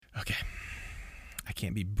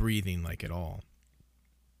can't be breathing like at all.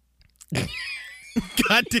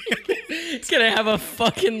 God damn it. He's gonna have a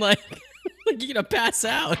fucking like you're gonna pass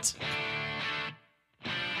out.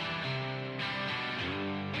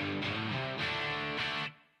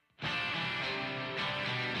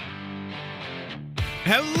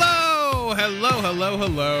 Hello,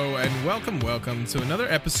 and welcome to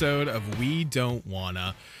another episode of We Don't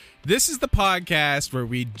Wanna. This is the podcast where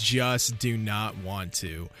we just do not want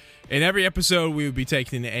to. In every episode, we will be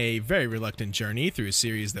taking a very reluctant journey through a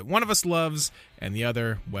series that one of us loves, and the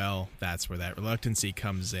other, well, that's where that reluctancy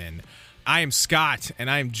comes in. I am Scott, and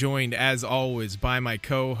I am joined, as always, by my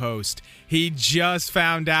co-host. He just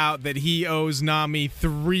found out that he owes Nami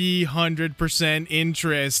 300%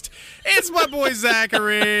 interest. It's my boy,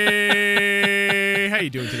 Zachary. How you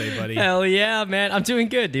doing today, buddy? Hell yeah, man. I'm doing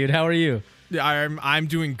good, dude. How are you? I'm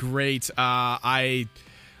doing great.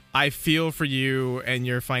 I feel for you and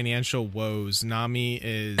your financial woes. Nami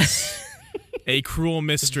is a cruel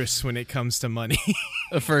mistress when it comes to money.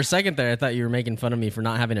 For a second there, I thought you were making fun of me for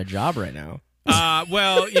not having a job right now.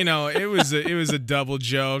 Well, you know, it was a double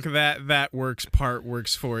joke. That works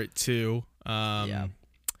for it too. Yeah.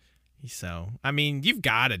 So, I mean, you've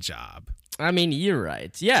got a job. I mean, you're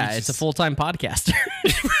right. Yeah, it's a full-time podcaster.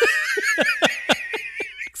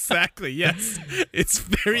 Exactly. Yes, it's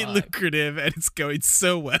very lucrative and it's going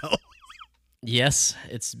so well. Yes,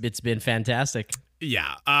 it's been fantastic.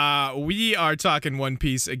 Yeah. We are talking One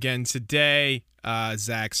Piece again today.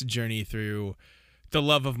 Zach's journey through the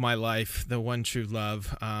love of my life, the one true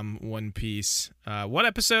love, One Piece. What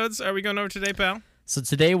episodes are we going over today, pal? So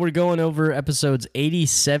today we're going over episodes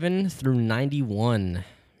 87 through 91.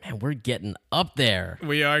 Man, we're getting up there.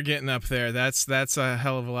 We are getting up there. That's a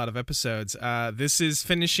hell of a lot of episodes. This is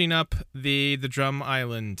finishing up the Drum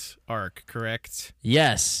Island arc, correct?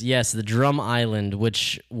 Yes, the Drum Island,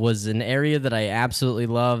 which was an area that I absolutely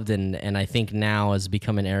loved, and I think now has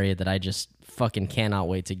become an area that I just fucking cannot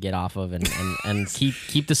wait to get off of and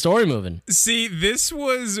keep the story moving. See, this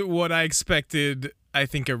was what I expected, I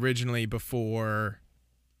think, originally before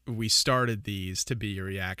we started these to be your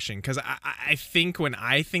reaction, because I think when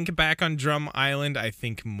I think back on Drum Island, I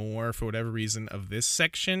think more, for whatever reason, of this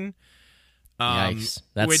section. Yikes.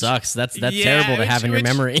 That sucks. That's terrible to have in your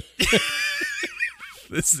memory.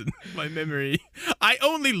 Listen, my memory, I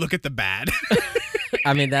only look at the bad.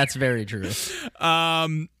 I mean, that's very true.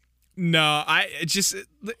 No,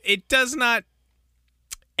 it does not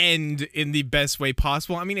end in the best way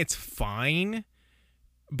possible. I mean, it's fine,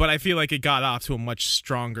 but I feel like it got off to a much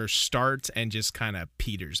stronger start and just kind of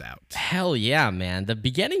peters out. Hell yeah, man. The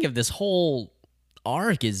beginning of this whole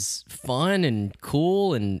arc is fun and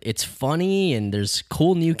cool, and it's funny, and there's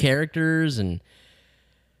cool new characters. And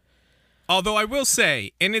although I will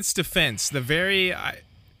say, in its defense, I'll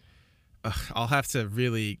have to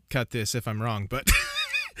really cut this if I'm wrong, but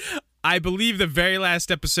I believe the very last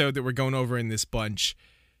episode that we're going over in this bunch,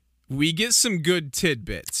 we get some good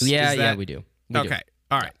tidbits. Yeah, we do. Okay.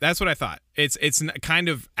 All right, that's what I thought. It's kind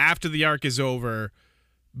of after the arc is over,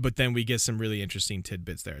 but then we get some really interesting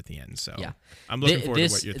tidbits there at the end. So yeah, I'm looking forward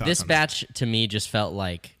to what your thoughts. This batch to me just felt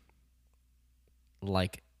like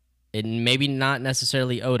it. Maybe not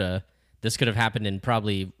necessarily Oda. This could have happened in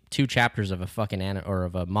probably 2 chapters of a fucking or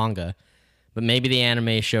of a manga, but maybe the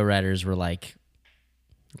anime show writers were like,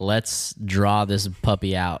 "Let's draw this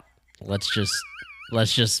puppy out. Let's just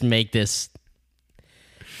make this."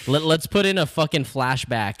 Let's put in a fucking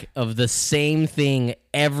flashback of the same thing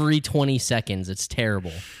every 20 seconds. It's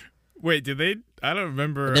terrible. Wait, did they? I don't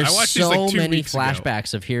remember. There's I watched so these like 2 many weeks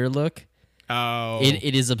flashbacks ago. of Here Look. Oh.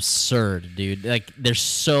 It is absurd, dude. Like,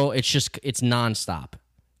 it's nonstop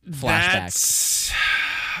flashbacks.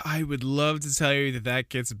 I would love to tell you that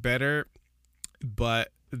gets better,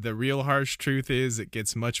 but the real harsh truth is it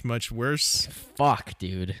gets much, much worse. Fuck,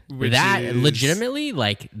 dude. Legitimately,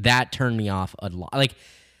 like, that turned me off a lot. Like,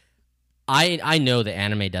 I know the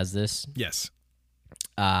anime does this. Yes.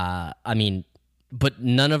 I mean, but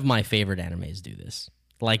none of my favorite animes do this.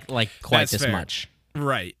 Like quite That's this fair. much.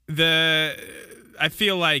 Right. I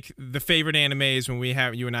feel like the favorite animes, when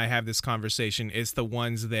you and I have this conversation, is the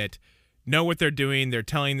ones that know what they're doing. They're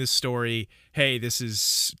telling this story. Hey, this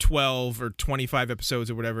is 12 or 25 episodes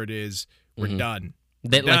or whatever it is. We're done.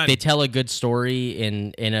 They tell a good story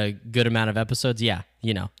in a good amount of episodes. Yeah,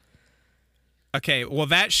 you know. Okay, well,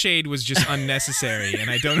 that shade was just unnecessary, and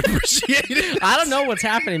I don't appreciate it. I don't know what's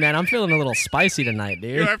happening, man. I'm feeling a little spicy tonight,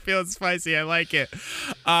 dude. You are feeling spicy. I like it.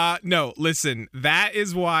 No, listen, that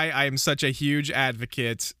is why I am such a huge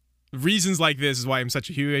advocate. Reasons like this is why I'm such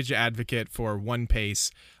a huge advocate for One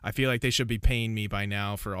Piece. I feel like they should be paying me by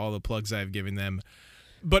now for all the plugs I've given them.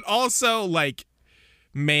 But also, like,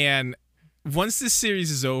 man, once this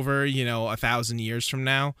series is over, 1,000 years from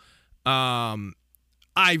now,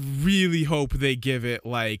 I really hope they give it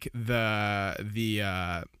like the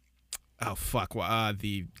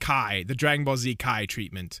Dragon Ball Z Kai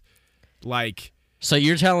treatment. Like, so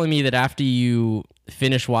you're telling me that after you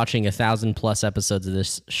finish watching 1,000+ episodes of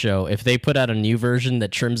this show, if they put out a new version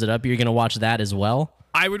that trims it up, you're gonna watch that as well?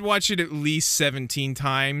 I would watch it at least 17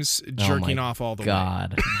 times, jerking off all the way.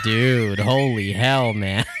 God, dude, holy hell,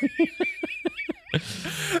 man.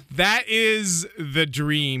 That is the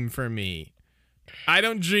dream for me. I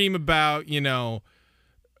don't dream about,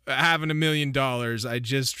 having $1 million. I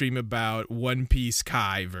just dream about One Piece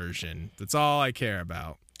Kai version. That's all I care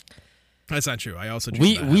about. That's not true. I also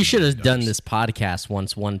dream we should have done this podcast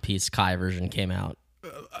once One Piece Kai version came out.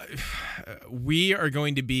 We are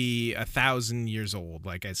going to be 1,000 years old,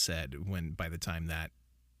 like I said, by the time that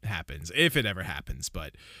happens, if it ever happens.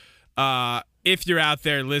 But if you're out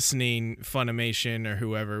there listening, Funimation or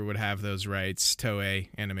whoever would have those rights, Toei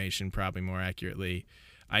Animation probably more accurately,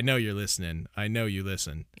 I know you're listening. I know you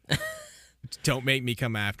listen. Don't make me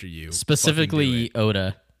come after you. Specifically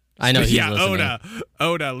Oda. I know he's listening.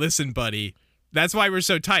 Oda, listen, buddy. That's why we're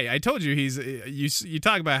so tight. I told you you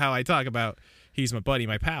talk about how I talk about he's my buddy,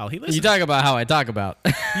 my pal. He listens. You talk about how I talk about.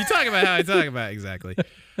 You talk about how I talk about, exactly.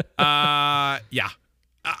 Yeah.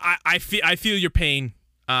 I feel your pain.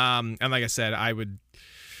 And like I said, I would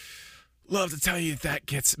love to tell you that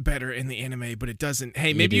gets better in the anime, but it doesn't.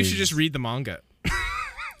 Hey, maybe you should just read the manga.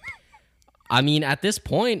 I mean, at this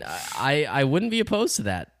point, I wouldn't be opposed to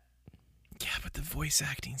that. Yeah, but the voice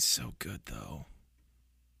acting's so good, though.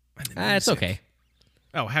 It's okay.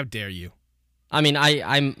 Oh, how dare you? I mean,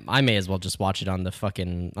 I may as well just watch it on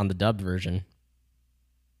the dubbed version.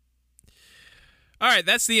 All right,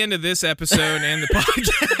 that's the end of this episode and the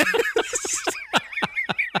podcast.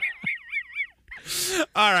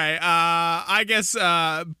 All right, I guess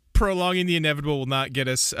prolonging the inevitable will not get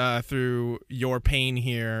us through your pain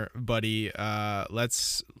here, buddy.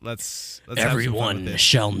 Let's Everyone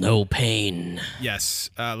shall know pain.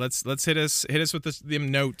 Yes. Let's hit us with them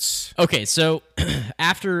notes. Okay, so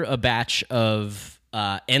after a batch of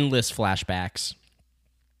endless flashbacks,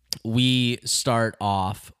 we start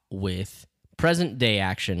off with present day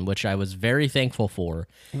action, which I was very thankful for.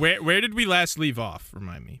 Where did we last leave off?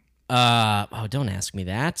 Remind me. Don't ask me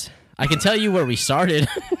that. I can tell you where we started.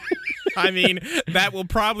 I mean, that will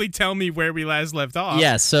probably tell me where we last left off.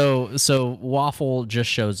 Yeah, so Waffle just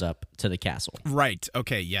shows up to the castle. Right.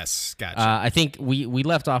 Okay, yes. Gotcha. I think we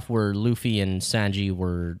left off where Luffy and Sanji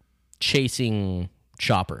were chasing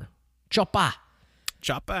Chopper. Chopper.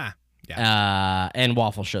 Yeah. And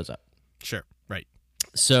Waffle shows up. Sure. Right.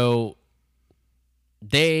 So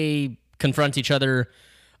they confront each other.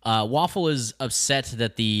 Waffle is upset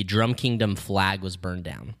that the Drum Kingdom flag was burned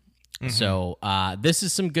down. Mm-hmm. So this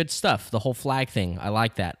is some good stuff. The whole flag thing, I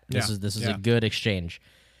like that. This is a good exchange.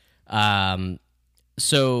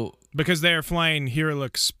 So because they are flying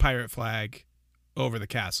Hiruluk's pirate flag over the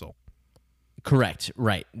castle. Correct.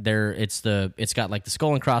 Right. It's got like the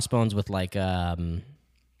skull and crossbones with like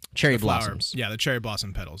cherry blossoms. Yeah, the cherry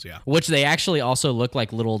blossom petals. Yeah, which they actually also look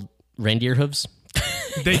like little reindeer hooves.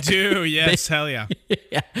 They do. Yes. Hell yeah.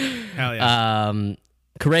 Yeah. Hell yeah.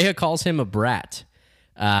 Kureha calls him a brat.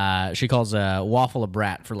 She calls Waffle a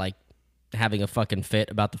brat for like having a fucking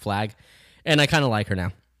fit about the flag, and I kind of like her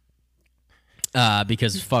now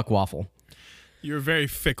because fuck Waffle. You're very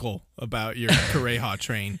fickle about your Kureha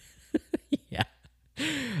train. Yeah.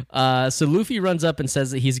 So Luffy runs up and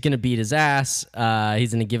says that he's gonna beat his ass.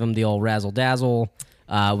 He's gonna give him the old razzle dazzle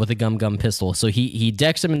with a gum pistol. So he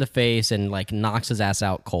decks him in the face and like knocks his ass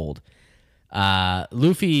out cold.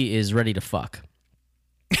 Luffy is ready to fuck.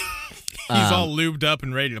 He's all lubed up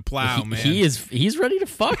and ready to plow, man. He's ready to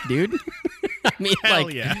fuck, dude. I mean, hell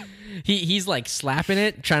like, yeah. He's like slapping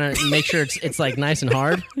it, trying to make sure it's like nice and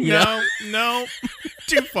hard. No,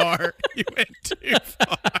 too far. You went too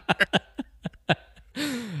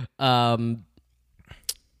far.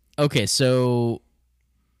 Okay, so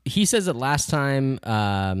he says that last time,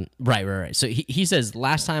 right. So he says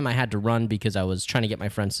last time I had to run because I was trying to get my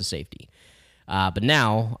friends to safety, but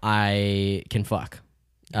now I can fuck.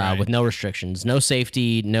 Right. With no restrictions, no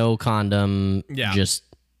safety, no condom. Yeah. Just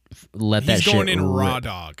let that shit He's going in rip. raw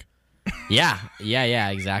dog. Yeah,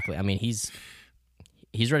 exactly. I mean, he's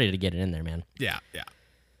ready to get it in there, man. Yeah.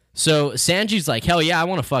 So Sanji's like, hell yeah, I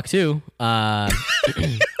want to fuck too.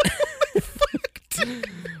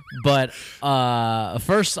 But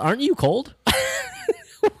first, aren't you cold?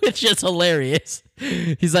 Which is hilarious.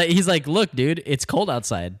 He's like, look, dude, it's cold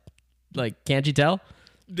outside. Like, can't you tell?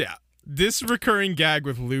 Yeah. This recurring gag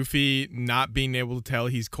with Luffy not being able to tell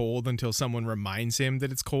he's cold until someone reminds him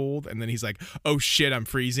that it's cold, and then he's like, "Oh shit, I'm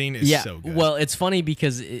freezing," is so good. Well, it's funny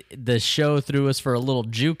because the show threw us for a little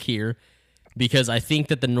juke here, because I think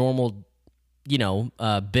that the normal,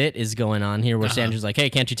 bit is going on here where Sanji's like, "Hey,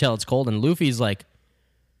 can't you tell it's cold?" And Luffy's like,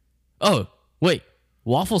 "Oh, wait.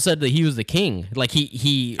 Waffle said that he was the king." Like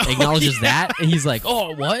he acknowledges that, and he's like,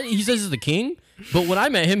 "Oh, what? He says he's the king? But when I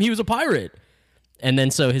met him, he was a pirate." And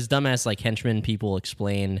then so his dumbass henchmen people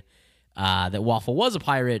explain that Waffle was a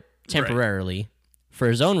pirate temporarily for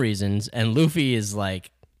his own reasons, and Luffy is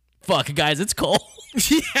like, "Fuck, guys, it's cold."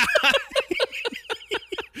 Yeah.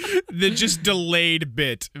 The just delayed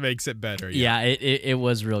bit makes it better. Yeah, it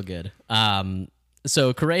was real good.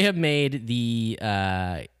 So Kureha made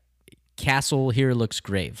the castle here looks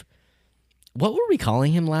grave. What were we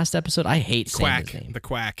calling him last episode? I hate saying his name. The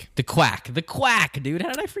Quack. The Quack, dude. How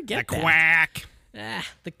did I forget that? The Quack.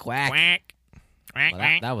 The Quack. Quack. Quack,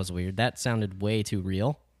 Well, that was weird. That sounded way too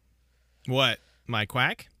real. What? My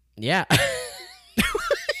quack? Yeah.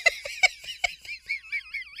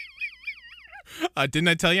 Didn't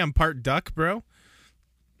I tell you I'm part duck, bro?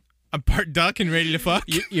 I'm part duck and ready to fuck.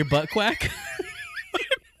 Your butt quack?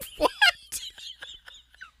 What?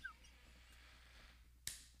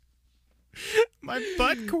 My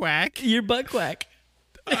butt quack? Your butt quack.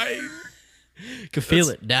 I Could feel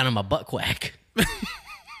it down in my butt quack.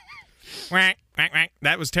 quack, quack, quack.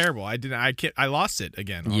 That was terrible. I lost it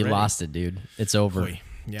again already. You lost it, dude. It's over. Boy,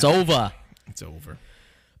 yeah. It's over. It's over.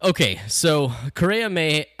 Okay, so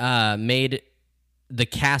Kureha made the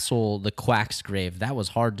castle the Quack's grave. That was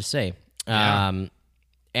hard to say. Yeah.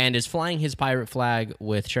 And is flying his pirate flag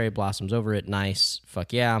with cherry blossoms over it. Nice.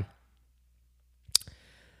 Fuck yeah.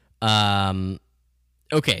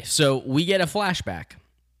 Okay, so we get a flashback.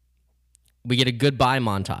 We get a goodbye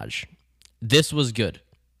montage. This was good.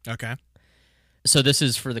 Okay. So this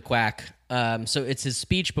is for the Quack. So it's his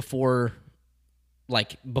speech before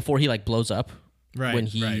he blows up. Right. When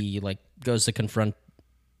he goes to confront.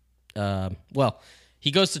 He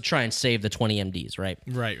goes to try and save the 20 MDs, right?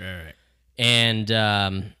 Right.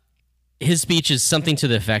 And his speech is something to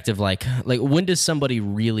the effect of like when does somebody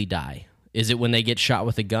really die? Is it when they get shot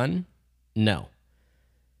with a gun? No.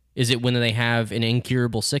 Is it when they have an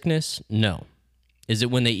incurable sickness? No. Is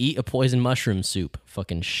it when they eat a poison mushroom soup?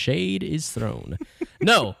 Fucking shade is thrown.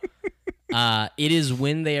 No. It is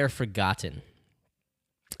when they are forgotten.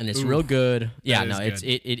 And it's real good. Yeah, no, good.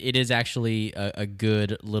 It is actually a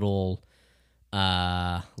good little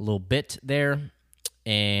bit there.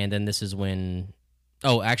 And then this is when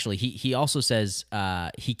actually he also says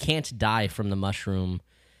he can't die from the mushroom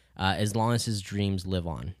as long as his dreams live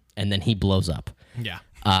on. And then he blows up. Yeah.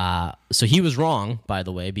 So he was wrong, by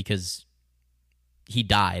the way, because he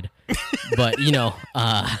died. But,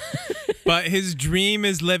 But his dream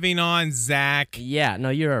is living on, Zach. Yeah, no,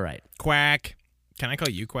 you're all right. Quack. Can I call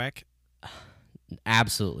you Quack?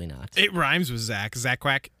 Absolutely not. It rhymes with Zach. Zach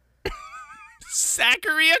Quack.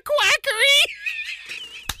 Zachary a Quackery.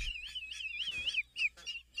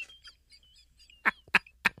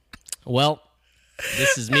 Well,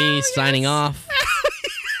 this is me signing off.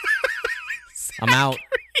 I'm out.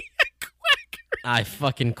 I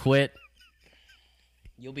fucking quit.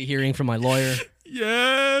 You'll be hearing from my lawyer.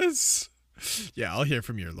 Yes. Yeah, I'll hear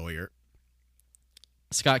from your lawyer.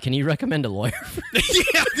 Scott, can you recommend a lawyer?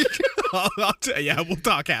 Yeah, we'll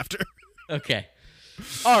talk after. Okay.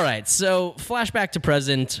 All right. So, flashback to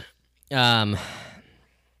present. I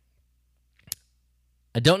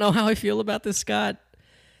don't know how I feel about this, Scott.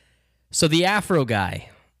 So, the Afro guy.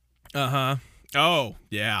 Uh-huh. Oh,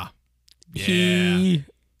 yeah. He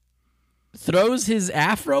throws his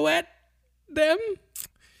Afro at them.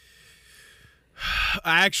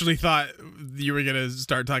 I actually thought you were going to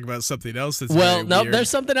start talking about something else that's Well, no, weird. there's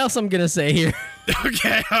something else I'm going to say here.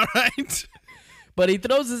 Okay, all right. But he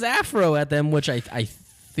throws his Afro at them, which I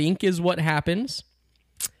think is what happens.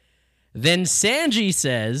 Then Sanji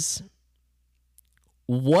says,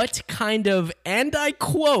 "What kind of," and I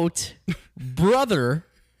quote, "brother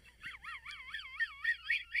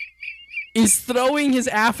is throwing his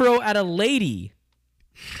Afro at a lady?"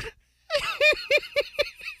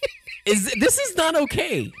 This is not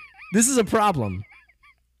okay. This is a problem.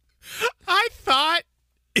 I thought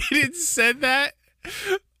it had said that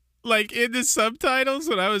in the subtitles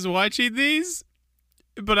when I was watching these,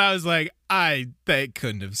 but I was like, they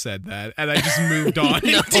couldn't have said that, and I just moved on.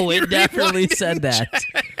 No, it definitely said that.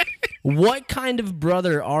 What kind of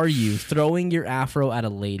brother are you throwing your Afro at a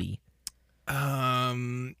lady?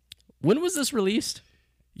 When was this released?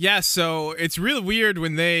 Yeah, so it's really weird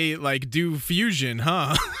when they do fusion,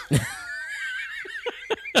 huh?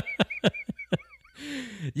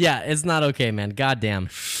 Yeah, it's not okay, man. Goddamn.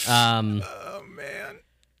 Oh man.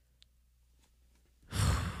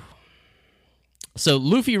 So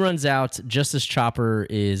Luffy runs out just as Chopper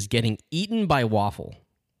is getting eaten by Waffle.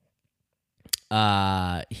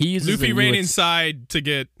 He uses Luffy ran inside to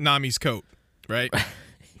get Nami's coat, right?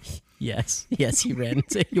 Yes, he ran.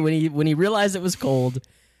 when he realized it was cold,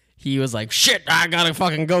 he was like, "Shit, I gotta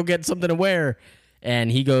fucking go get something to wear."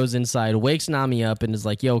 And he goes inside, wakes Nami up, and is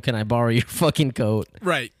like, "Yo, can I borrow your fucking coat?"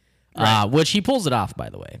 Right. Which he pulls it off, by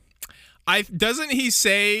the way. Doesn't he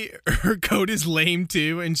say her coat is lame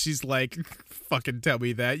too? And she's like, "Fucking tell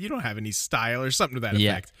me that you don't have any style," or something to that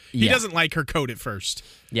effect. He doesn't like her coat at first.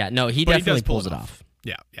 Yeah, no, he definitely pulls it off.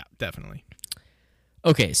 Yeah, definitely.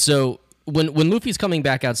 Okay, so when Luffy's coming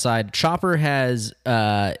back outside, Chopper has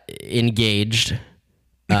engaged.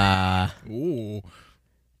 Ooh.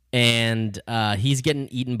 And he's getting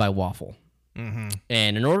eaten by Waffle. Mm-hmm.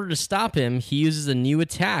 And in order to stop him, he uses a new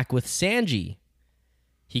attack with Sanji.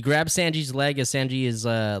 He grabs Sanji's leg as Sanji is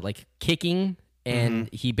like kicking, and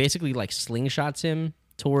he basically like slingshots him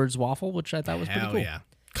towards Waffle, which I thought was pretty cool. Yeah.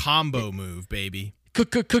 Combo move, baby.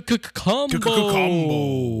 Combo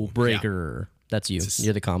breaker. Yeah. That's you.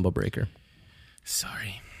 You're the combo breaker.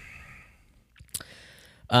 Sorry.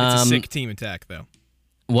 It's a sick team attack, though.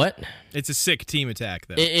 What? It's a sick team attack,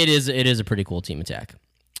 though. It is a pretty cool team attack.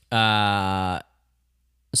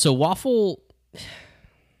 So Waffle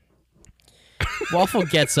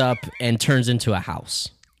gets up and turns into a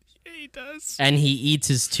house. Yeah, he does. And he eats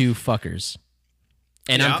his two fuckers.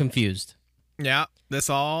 And I'm confused. Yeah, that's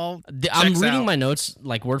all. I'm reading my notes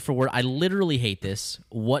like word for word. I literally hate this.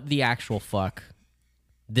 What the actual fuck?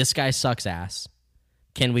 This guy sucks ass.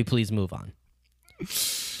 Can we please move on?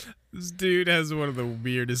 This dude has one of the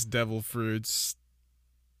weirdest devil fruits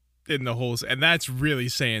in the whole, and that's really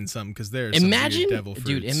saying something because there's some weird devil fruits.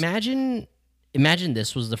 Dude, imagine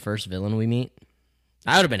this was the first villain we meet.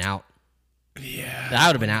 I would have been out. Yeah, I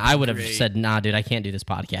would have been out. I would have said, "Nah, dude, I can't do this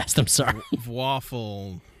podcast. I'm sorry."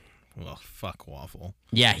 Waffle. Well, fuck Waffle.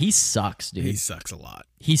 Yeah, he sucks, dude. He sucks a lot.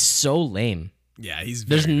 He's so lame. Yeah, he's.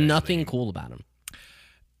 There's nothing cool about him.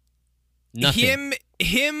 Nothing.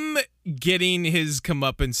 Him getting his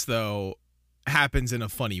comeuppance though happens in a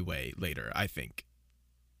funny way later, I think.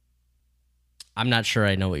 I'm not sure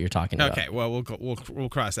I know what you're talking about. Okay, well we'll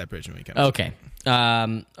cross that bridge when we come. Okay.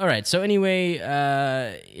 All right. So anyway,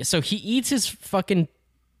 so he eats his fucking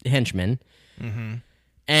henchmen,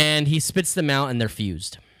 and he spits them out, and they're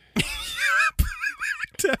fused.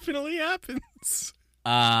 Definitely happens.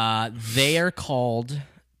 They are called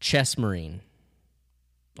Chess Marine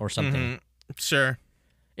or something. Sure.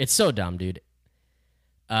 It's so dumb, dude.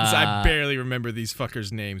 I barely remember these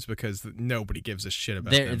fuckers' names because nobody gives a shit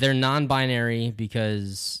about them. They're non-binary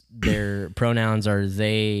because their pronouns are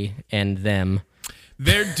they and them.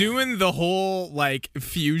 They're doing the whole like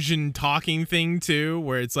fusion talking thing too,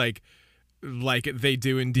 where it's like they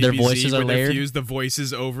do in DBZ, their voices where are they layered. fuse the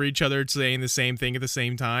voices over each other, saying the same thing at the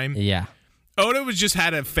same time. Yeah. Oda just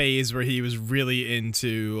had a phase where he was really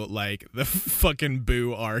into like the fucking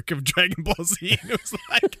Boo arc of Dragon Ball Z, and it was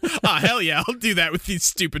like, oh hell yeah, I'll do that with these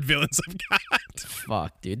stupid villains I've got.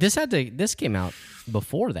 Fuck, dude. This came out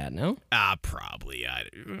before that, no? Probably.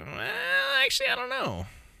 Actually, I don't know.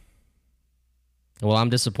 Well, I'm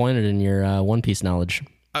disappointed in your One Piece knowledge.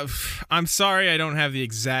 I'm sorry I don't have the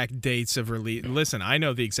exact dates of release. Listen, I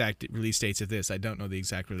know the exact release dates of this. I don't know the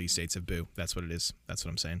exact release dates of Boo. That's what it is. That's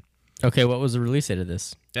what I'm saying. Okay, what was the release date of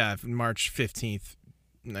this? Yeah, March 15th,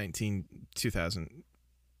 2000.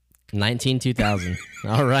 2000.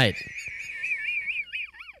 All right.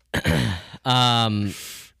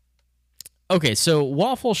 Okay, so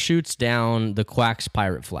Waffle shoots down the Quack's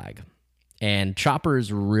pirate flag, and Chopper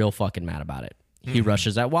is real fucking mad about it. He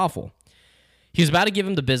rushes at Waffle. He's about to give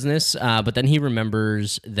him the business, but then he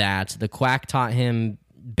remembers that the Quack taught him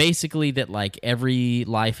basically that like every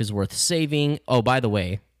life is worth saving. Oh, by the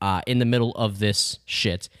way, in the middle of this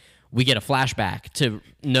shit, we get a flashback to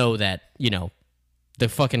know that, the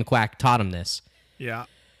fucking Quack taught him this. Yeah.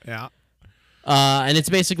 And it's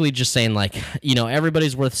basically just saying, like,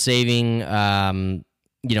 everybody's worth saving,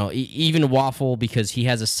 even Waffle, because he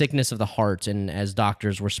has a sickness of the heart, and as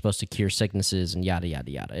doctors, we're supposed to cure sicknesses and yada, yada,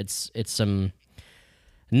 yada. It's some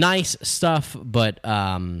nice stuff, but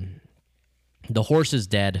the horse is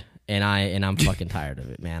dead, and I'm fucking tired of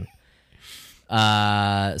it, man.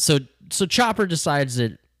 So Chopper decides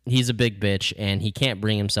that he's a big bitch and he can't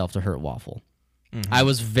bring himself to hurt Waffle. I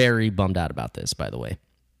was very bummed out about this, by the way.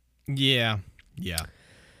 Yeah.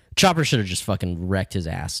 Chopper should have just fucking wrecked his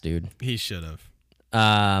ass, dude. He should have.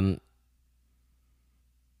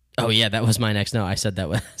 Oh yeah, that was my next note. I said that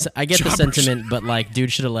was. I get the Chopper sentiment, but like,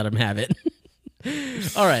 dude should have let him have it.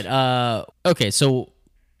 All right. Okay. So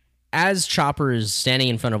as Chopper is standing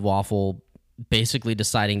in front of Waffle, basically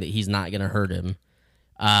deciding that he's not gonna hurt him,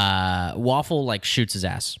 Waffle like shoots his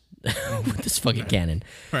ass with this fucking cannon.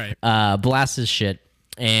 Right. Blasts his shit.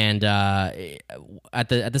 And at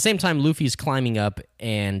the same time, Luffy's climbing up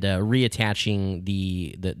and reattaching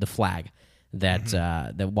the flag that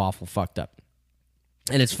that Waffle fucked up.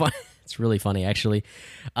 And it's fun. It's really funny, actually.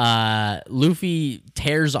 Luffy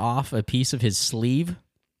tears off a piece of his sleeve,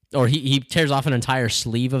 or he tears off an entire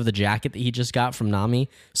sleeve of the jacket that he just got from Nami,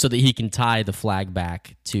 so that he can tie the flag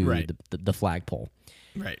back to the flagpole.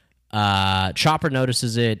 Right. Chopper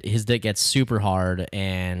notices it. His dick gets super hard,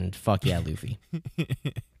 and fuck yeah, Luffy.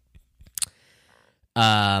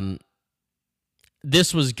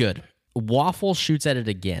 This was good. Waffle shoots at it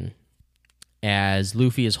again as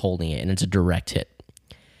Luffy is holding it, and it's a direct hit.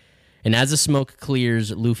 And as the smoke clears,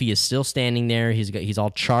 Luffy is still standing there. He's all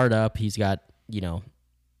charred up. He's got, you know,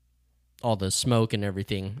 all the smoke and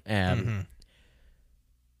everything.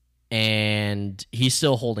 And he's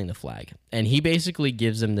still holding the flag. And he basically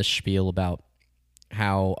gives him this spiel about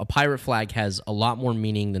how a pirate flag has a lot more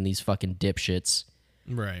meaning than these fucking dipshits.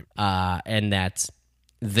 Right. And that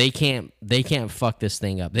they can't fuck this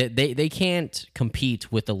thing up. They can't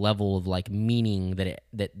compete with the level of like meaning that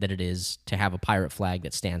it is to have a pirate flag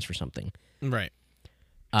that stands for something. Right.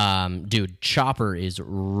 Dude, Chopper is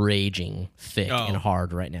raging thick and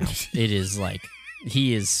hard right now. It is like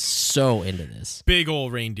he is so into this. Big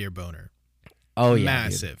old reindeer boner. Oh yeah,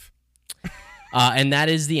 massive. And that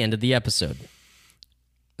is the end of the episode.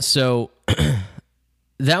 So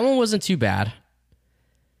that one wasn't too bad.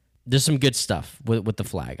 There's some good stuff with the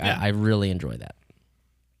flag. Yeah. I really enjoy that.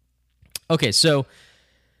 Okay, so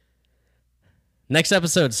next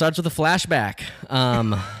episode starts with a flashback.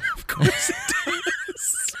 Of course it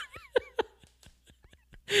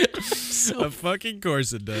does. Of fucking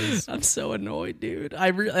course it does. I'm so annoyed, dude.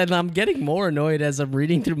 And I'm getting more annoyed as I'm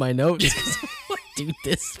reading through my notes. Dude,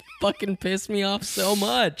 this fucking pissed me off so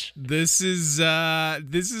much. This is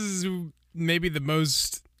maybe the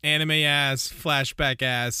most anime ass, flashback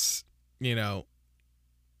ass, you know,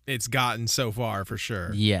 it's gotten so far for sure.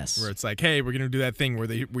 Yes. Where it's like, hey, we're going to do that thing where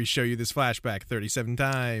we show you this flashback 37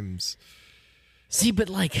 times. See, but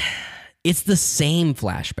like, it's the same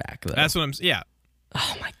flashback, though. That's what yeah.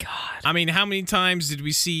 Oh my God. I mean, how many times did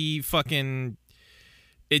we see fucking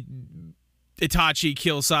Itachi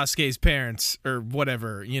kill Sasuke's parents or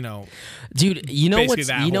whatever, you know? Dude, you know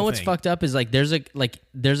what's fucked up is like there's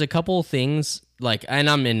a couple things like, and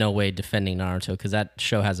I'm in no way defending Naruto because that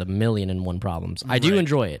show has 1,000,001 problems. I do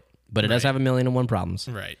enjoy it, but it does have 1,000,001 problems.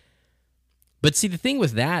 Right. But see, the thing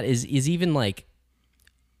with that is even like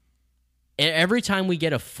every time we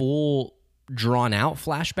get a full drawn out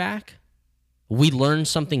flashback, we learn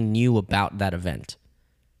something new about that event.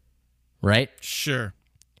 Right? Sure.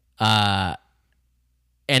 And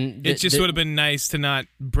it just would have been nice to not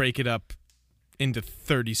break it up into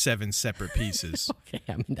 37 separate pieces. Okay,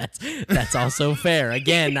 I mean that's also fair.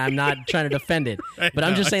 Again, I'm not trying to defend it, but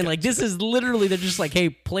I'm just saying like this is literally they're just like, hey,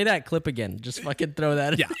 play that clip again. Just fucking throw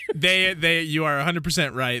that. Yeah, they you are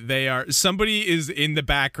 100% right. They are somebody is in the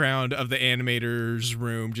background of the animator's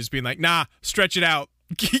room, just being like, nah, stretch it out.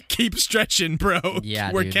 Keep stretching, bro.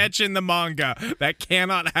 Yeah, we're dude. catching the manga. That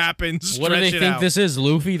cannot happen. Stretch what do they it think out. this is,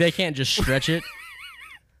 Luffy? They can't just stretch it.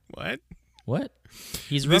 What?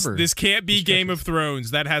 He's rubber. This can't be Game of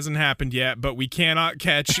Thrones. That hasn't happened yet, but we cannot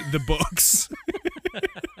catch the books.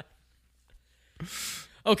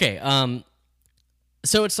 Okay,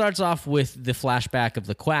 so it starts off with the flashback of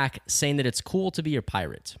the Quack saying that it's cool to be a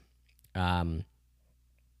pirate. And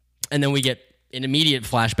then we get an immediate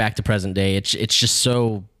flashback to present day. It's just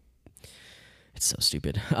so... It's so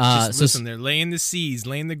stupid. Listen, they're laying the seeds,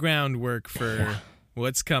 laying the groundwork for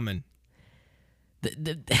what's coming.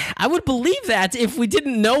 I would believe that if we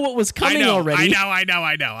didn't know what was coming already. I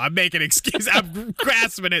know. I'm making excuses. I'm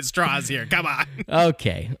grasping at straws here. Come on.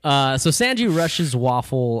 Okay. So Sanji rushes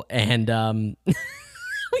Waffle, and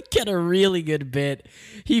we get a really good bit.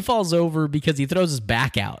 He falls over because he throws his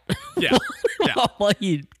back out. Yeah. While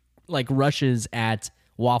he like rushes at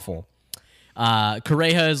Waffle.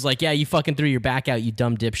 Kureha is like, yeah, you fucking threw your back out, you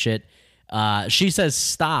dumb dipshit. She says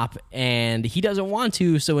stop, and he doesn't want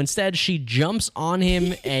to, so instead she jumps on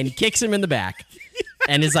him and kicks him in the back.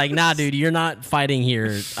 And is like, nah, dude, you're not fighting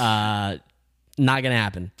here. Not gonna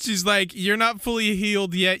happen. She's like, you're not fully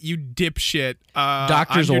healed yet, you dipshit.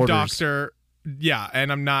 Doctor's I'm your orders. doctor. Yeah, and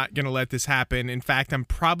I'm not gonna let this happen. In fact, I'm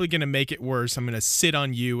probably gonna make it worse. I'm gonna sit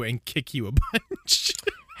on you and kick you a bunch.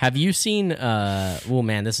 Have you seen? Oh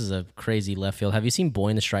man, this is a crazy left field. Have you seen Boy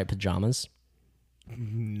in the Striped Pajamas?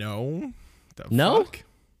 No. No. Fuck?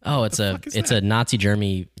 Oh, it's a Nazi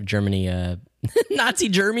Germany Nazi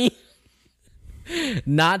Germany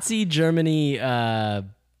Nazi Germany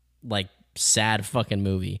like sad fucking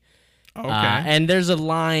movie. Okay. And there's a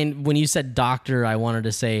line when you said doctor, I wanted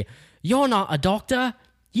to say, "You're not a doctor.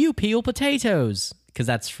 You peel potatoes," because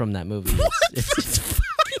that's from that movie.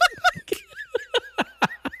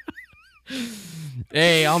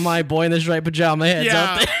 Hey, all my Boy in the Striped Pajama heads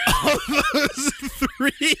out there. All those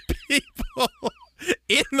 3 people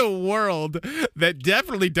in the world that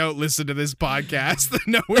definitely don't listen to this podcast that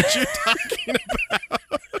know what you're talking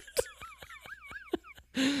about.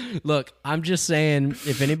 Look, I'm just saying,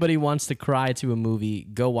 if anybody wants to cry to a movie,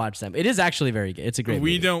 go watch them. It is actually very good. It's a great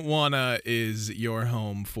movie. We Don't Wanna is your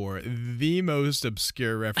home for the most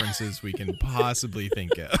obscure references we can possibly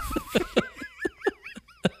think of.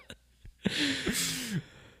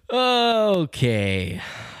 Okay.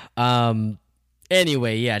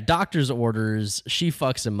 Anyway, yeah, doctor's orders. She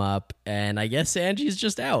fucks him up, and I guess Angie's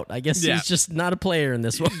just out. I guess he's just not a player in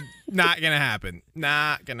this one. Not gonna happen.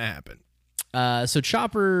 Not gonna happen. So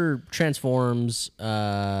Chopper transforms,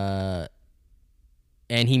 and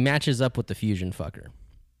he matches up with the fusion fucker.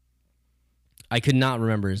 I could not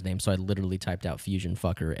remember his name, so I literally typed out fusion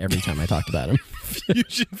fucker every time I talked about him.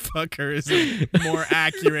 Fusion fucker is a more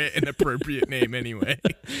accurate and appropriate name anyway.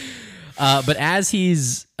 But as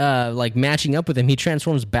he's like matching up with him, he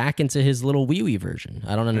transforms back into his little wee-wee version.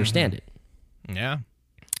 I don't understand it. Yeah.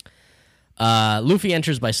 Luffy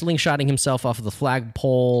enters by slingshotting himself off of the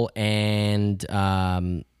flagpole, and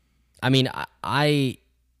I mean, I'm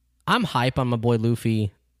hype on my boy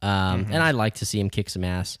Luffy, and I like to see him kick some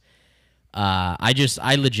ass.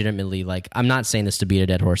 I legitimately, like, I'm not saying this to beat a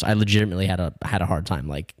dead horse. I legitimately had a hard time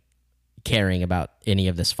like caring about any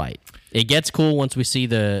of this fight. It gets cool once we see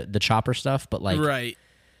the Chopper stuff, but like, right.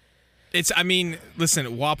 I mean, listen,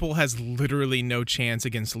 Wapol has literally no chance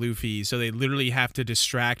against Luffy, so they literally have to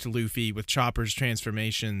distract Luffy with Chopper's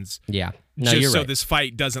transformations. Yeah. No, just you're so right. this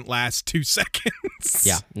fight doesn't last 2 seconds.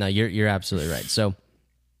 Yeah. No, you're absolutely right. So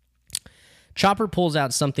Chopper pulls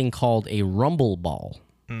out something called a rumble ball,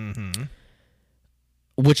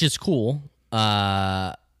 which is cool.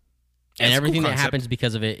 And everything cool that happens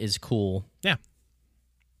because of it is cool. Yeah.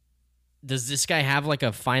 Does this guy have like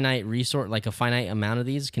a finite resource, like a finite amount of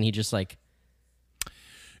these? Can he just like...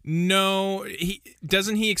 No, he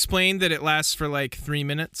explain that it lasts for like 3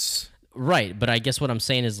 minutes? Right, but I guess what I'm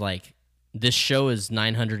saying is like, this show is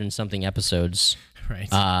 900 and something episodes. Right.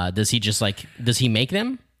 Does he make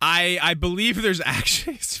them? I believe there's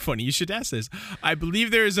actually, it's funny you should ask this. I believe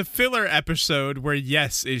there is a filler episode where,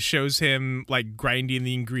 yes, it shows him like grinding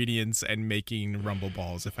the ingredients and making rumble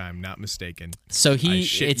balls, if I'm not mistaken. So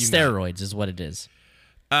it's steroids is what it is.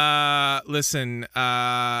 Listen,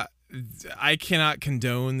 I cannot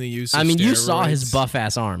condone the use of I mean, steroids. you saw his buff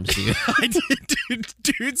ass arms, dude. I did,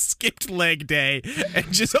 dude skipped leg day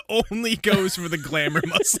and just only goes for the glamour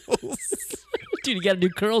muscles. Dude, you gotta do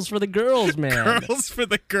curls for the girls, man. Curls for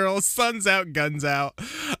the girls. Sun's out, guns out.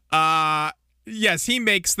 Yes, he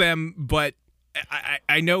makes them, but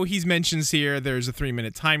I know he mentions here there's a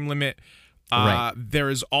 3-minute time limit. Right. There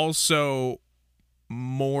is also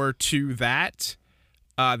more to that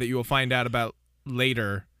that you will find out about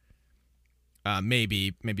later.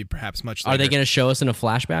 Maybe perhaps much later. Are they going to show us in a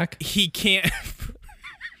flashback? He can't.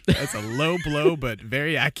 That's a low blow, but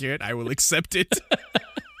very accurate. I will accept it.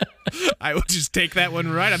 I will just take that one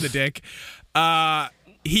right on the dick.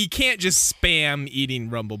 He can't just spam eating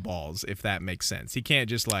rumble balls, if that makes sense. He can't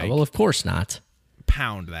just like... Well, of course not.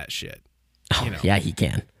 Pound that shit. Oh, yeah, he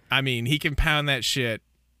can. I mean, he can pound that shit,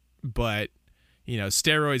 but,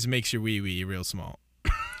 steroids makes your wee-wee real small.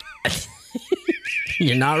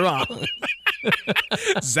 You're not wrong.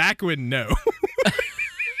 Zach would know.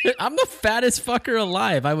 I'm the fattest fucker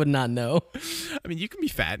alive. I would not know. I mean, you can be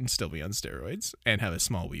fat and still be on steroids and have a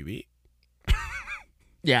small wee-wee.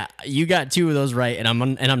 Yeah, you got 2 of those right, and I'm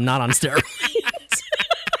not on steroids.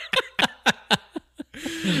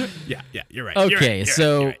 Yeah, you're right. Okay,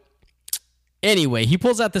 you're right. Anyway, he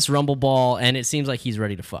pulls out this rumble ball, and it seems like he's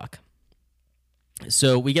ready to fuck.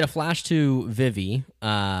 So we get a flash to Vivi,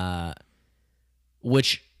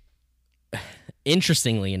 which,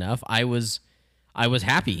 interestingly enough, I was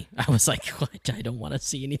happy. I was like, what? I don't want to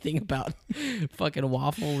see anything about fucking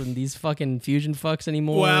Waffle and these fucking fusion fucks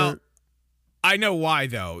anymore. Well, I know why,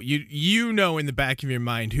 though. You know in the back of your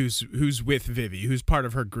mind who's with Vivi, who's part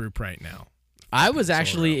of her group right now. I was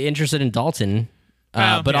actually interested in Dalton,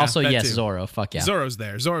 but also, yes, too. Zoro. Fuck yeah. Zoro's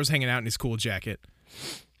there. Zoro's hanging out in his cool jacket.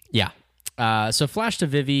 Yeah. So flash to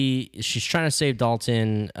Vivi. She's trying to save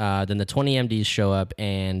Dalton. Then the 20 MDs show up,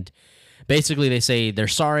 and basically they say they're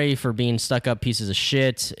sorry for being stuck up pieces of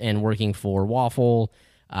shit and working for Waffle.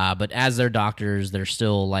 But as their doctors, they're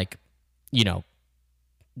still like, you know,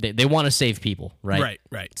 they want to save people, right?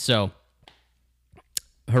 Right. So,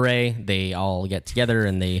 hooray! They all get together,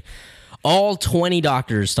 and all 20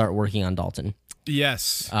 doctors start working on Dalton.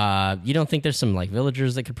 Yes. You don't think there's some like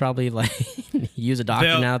villagers that could probably like use a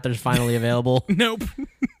doctor now that they're finally available? Nope.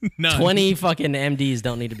 None. 20 fucking MDs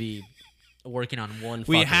don't need to be working on one.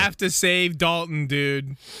 We fucker. have to save Dalton,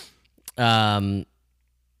 dude.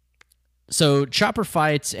 So Chopper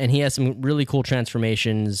fights, and he has some really cool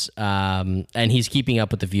transformations, and he's keeping up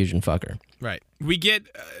with the fusion fucker. Right. We get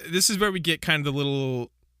this is where we get kind of the little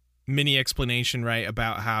mini explanation, right,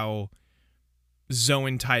 about how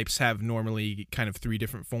Zoan types have normally kind of 3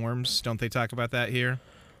 different forms. Don't they talk about that here?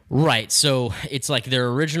 Right. So it's like their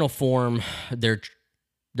original form, their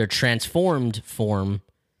transformed form,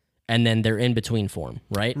 and then their in-between form,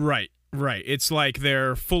 right? Right. It's like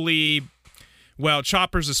they're fully... Well,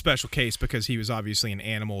 Chopper's a special case because he was obviously an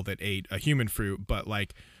animal that ate a human fruit, but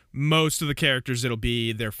like most of the characters, it'll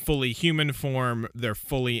be their fully human form, their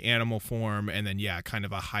fully animal form, and then, yeah, kind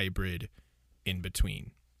of a hybrid in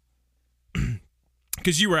between.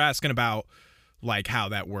 Because you were asking about like how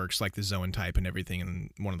that works, like the Zoan type and everything in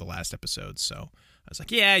one of the last episodes. So I was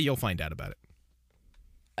like, yeah, you'll find out about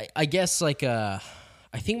it. I guess like I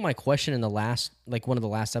think my question in the last like one of the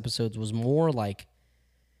last episodes was more like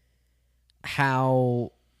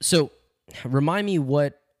how. So remind me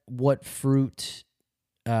what fruit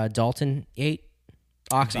Dalton ate.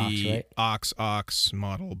 Ox, right? Ox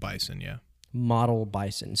model bison, yeah. Model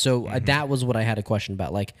bison. So that was what I had a question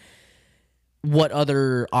about. Like, what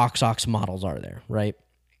other ox models are there, right?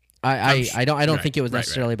 I don't think it was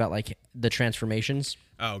necessarily about like the transformations.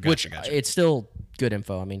 Oh, gotcha. It's still good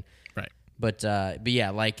info. I mean, right. But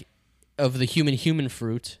yeah, like of the human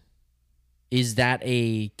fruit, is that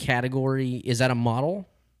a category? Is that a model?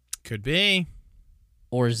 Could be.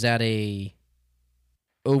 Or is that a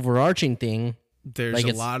overarching thing? There's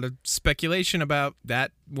like a lot of speculation about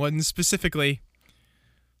that one specifically.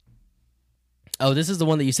 Oh, this is the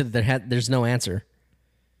one that you said that there's no answer.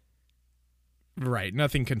 Right,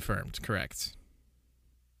 nothing confirmed. Correct.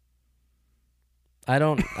 I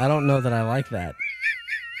don't know that I like that.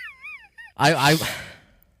 I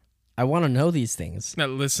want to know these things. Now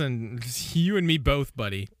listen, you and me both,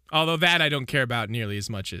 buddy. Although that I don't care about nearly as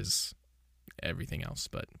much as everything else.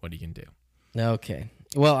 But what are you gonna do? Okay.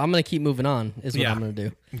 Well, I'm gonna keep moving on. Is what I'm gonna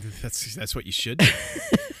do. That's what you should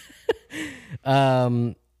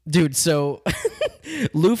do. Dude, so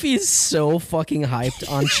Luffy is so fucking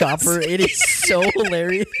hyped on Chopper. It is so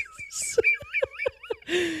hilarious.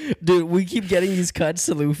 Dude, we keep getting these cuts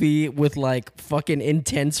to Luffy with like fucking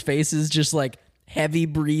intense faces, just like heavy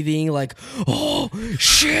breathing, like, oh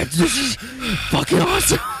shit, this is fucking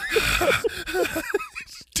awesome.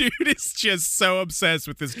 Dude is just so obsessed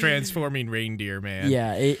with this transforming reindeer, man.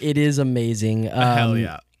 Yeah, it is amazing. Hell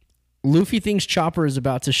yeah. Luffy thinks Chopper is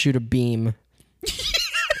about to shoot a beam.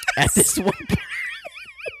 At this one point.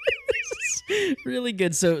 This is really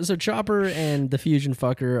good. So Chopper and the fusion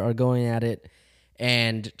fucker are going at it,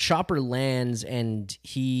 and Chopper lands, and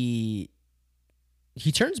he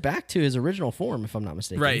turns back to his original form, if I'm not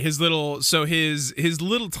mistaken. Right, his little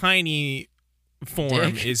tiny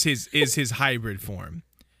form is his hybrid form.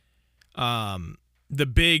 The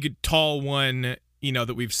big tall one, you know,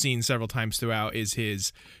 that we've seen several times throughout is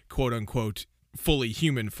his quote unquote fully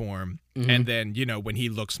human form. And then, you know, when he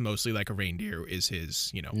looks mostly like a reindeer is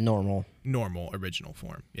his, you know, normal original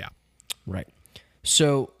form. Yeah. Right.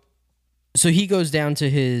 So he goes down to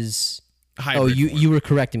his hybrid form. You were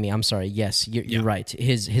correcting me. I'm sorry. Yes, you're right.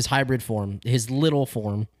 His hybrid form, his little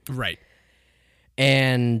form. Right.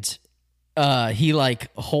 And he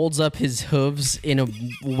like holds up his hooves in a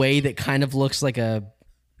way that kind of looks like a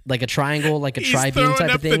triangle, like a tri-beam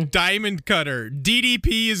type of thing. The diamond cutter.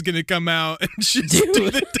 DDP is gonna come out and just do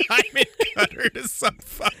the diamond cutter to some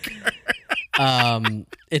fucker.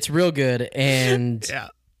 It's real good, and yeah.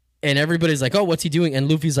 And everybody's like, "Oh, what's he doing?" And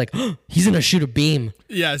Luffy's like, "Oh, he's gonna shoot a beam."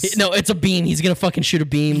 Yes. No, it's a beam. He's gonna fucking shoot a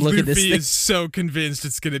beam. Look at this thing. Luffy is so convinced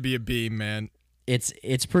it's gonna be a beam, man.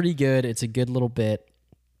 It's pretty good. It's a good little bit,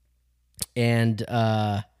 and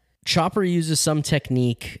Chopper uses some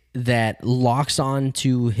technique that locks on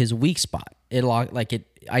to his weak spot. It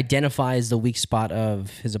identifies the weak spot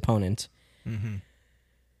of his opponent. Mm-hmm.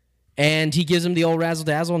 And he gives him the old razzle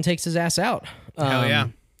dazzle and takes his ass out. Hell yeah.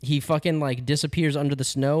 He fucking like disappears under the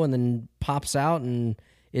snow and then pops out and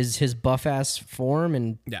is his buff ass form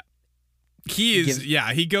and He is,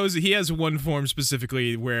 he has one form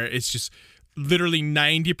specifically where it's just literally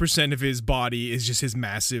 90% of his body is just his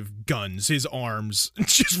massive guns, his arms,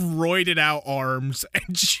 just roided out arms,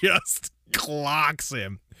 and just clocks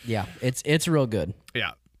him. Yeah, it's real good.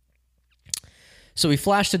 Yeah. So we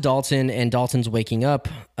flash to Dalton, and Dalton's waking up.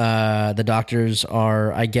 The doctors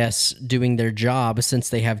are, I guess, doing their job since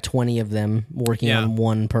they have 20 of them working on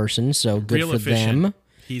one person, so good Real for efficient. them.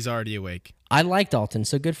 He's already awake. I like Dalton,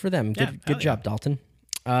 so good for them. Good job, Dalton.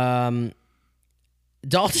 Dalton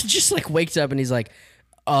just like wakes up and he's like,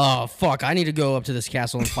 "Oh fuck, I need to go up to this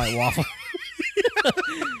castle and fight Waffle."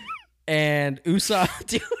 And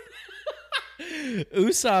Usopp,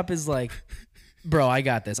 Usopp is like, "Bro, I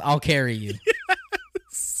got this. I'll carry you."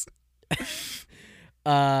 Yes.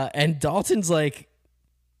 And Dalton's like,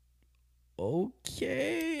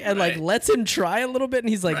 "Okay," and like lets him try a little bit, and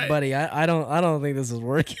he's like, "Buddy, I don't think this is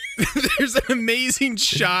working." There's an amazing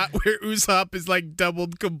shot where Usopp is like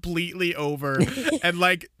doubled completely over, and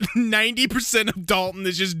like 90% of Dalton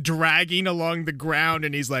is just dragging along the ground,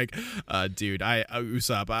 and he's like, "Dude,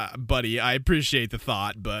 Usopp, buddy, I appreciate the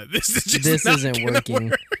thought, but this isn't working."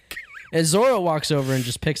 Work. And Zoro walks over and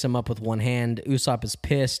just picks him up with one hand. Usopp is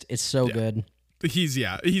pissed. It's so good.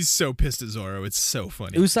 He's so pissed at Zoro. It's so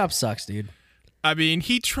funny. Usopp sucks, dude. I mean,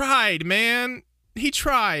 he tried, man. He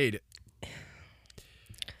tried.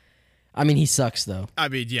 I mean, he sucks though. I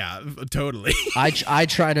mean, yeah, totally. I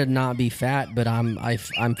try to not be fat, but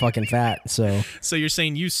I'm fucking fat. So you're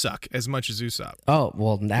saying you suck as much as Usopp? Oh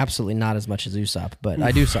well, absolutely not as much as Usopp, but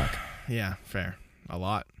I do suck. Yeah, fair. A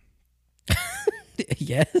lot.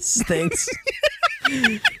 Yes, thanks.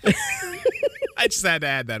 I just had to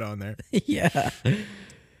add that on there. Yeah.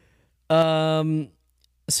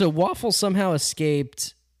 So Waffle somehow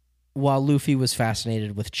escaped while Luffy was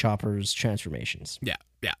fascinated with Chopper's transformations. Yeah.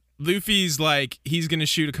 Luffy's like, he's going to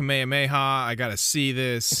shoot a Kamehameha. I got to see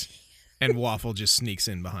this. And Waffle just sneaks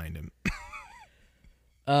in behind him.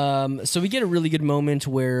 So we get a really good moment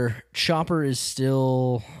where Chopper is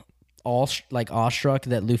still awestruck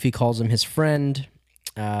that Luffy calls him his friend.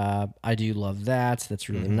 I do love that. That's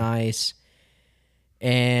really nice.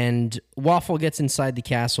 And Waffle gets inside the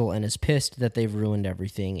castle and is pissed that they've ruined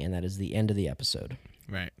everything, and that is the end of the episode.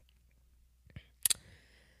 Right.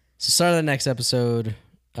 So start of the next episode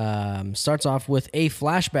starts off with a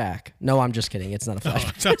flashback. No, I'm just kidding. It's not a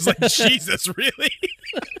flashback. I was like, Jesus, really?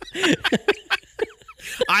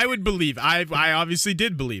 I would believe. I obviously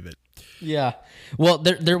did believe it. Yeah. Well,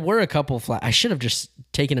 there were a couple I should have just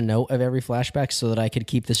taken a note of every flashback so that I could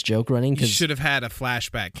keep this joke running. You should have had a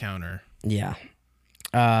flashback counter. Yeah.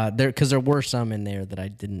 Because there were some in there that I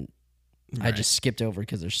didn't. Right. I just skipped over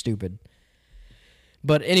because they're stupid.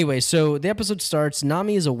 But anyway, so the episode starts.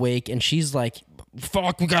 Nami is awake and she's like,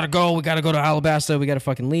 "Fuck, we gotta go. We gotta go to Alabasta. We gotta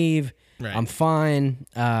fucking leave. Right. I'm fine."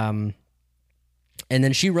 And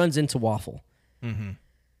then she runs into Waffle.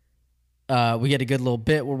 We get a good little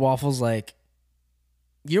bit where Waffle's like,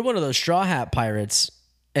 "You're one of those Straw Hat pirates,"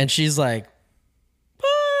 and she's like,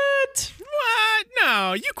 "What? What?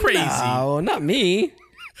 No, you crazy? No, not me."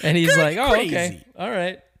 And he's like, "Oh, crazy. Okay, all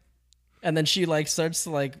right." And then she like starts to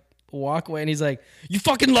like walk away, and he's like, "You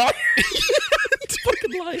fucking liar!"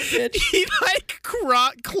 Fucking lie, bitch. He like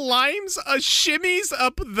climbs, shimmies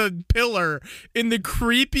up the pillar in the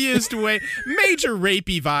creepiest way. Major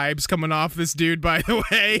rapey vibes coming off this dude, by the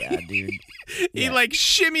way. Yeah, dude. He like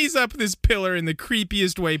shimmies up this pillar in the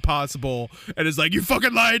creepiest way possible, and is like, "You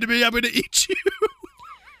fucking lied to me. I'm gonna eat you."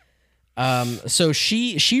 So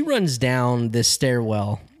she runs down this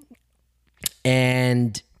stairwell,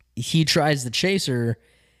 and he tries to chase her,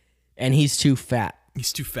 and he's too fat.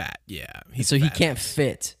 He's too fat, yeah. So he can't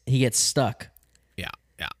fit. He gets stuck. Yeah.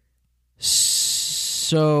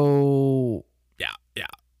 So... Yeah.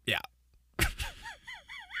 Yeah.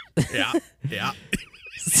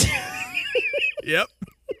 Yep,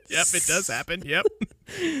 it does happen, yep.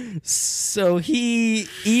 So he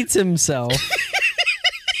eats himself.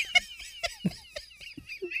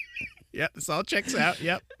 Yep, this all checks out,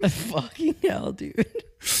 yep. Fucking hell, dude.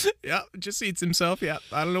 Yep, just eats himself, yep.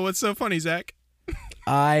 I don't know what's so funny, Zach.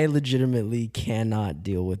 I legitimately cannot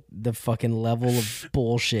deal with the fucking level of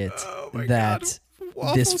bullshit that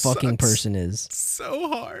this fucking person is. So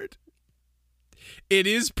hard. It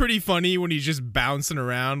is pretty funny when he's just bouncing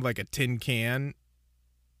around like a tin can.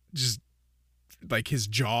 Just like his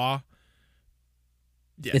jaw.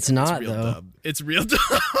 Yeah, it's not, though. Dumb. It's real dumb.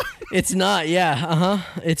 It's not, yeah.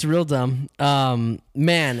 It's real dumb.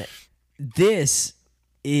 Man, this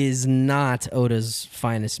is not Oda's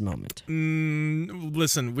finest moment.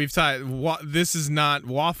 Listen, we've this is not,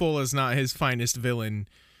 Waffle is not his finest villain.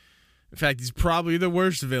 In fact, he's probably the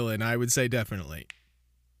worst villain, I would say definitely.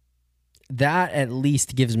 That at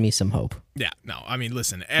least gives me some hope. Yeah, no, I mean,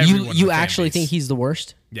 listen, everyone You actually think he's the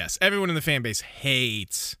worst? Yes, everyone in the fan base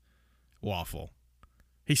hates Waffle.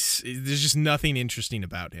 There's just nothing interesting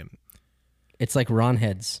about him. It's like Ron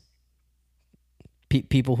heads.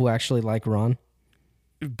 People who actually like Ron.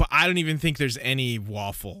 But I don't even think there's any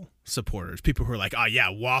Waffle supporters. People who are like, oh yeah,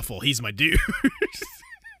 Waffle, he's my dude.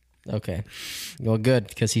 Okay. Well, good,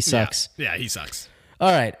 because he sucks. Yeah, he sucks.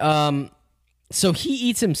 All right. So he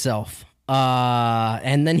eats himself,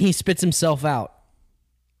 and then he spits himself out.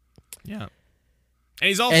 Yeah. And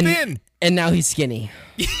he's all thin. And now he's skinny.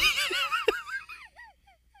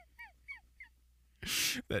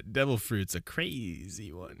 That devil fruit's a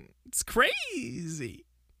crazy one. It's crazy.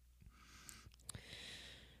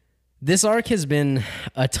 This arc has been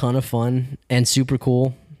a ton of fun and super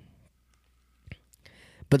cool.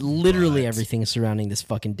 But literally everything surrounding this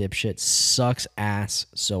fucking dipshit sucks ass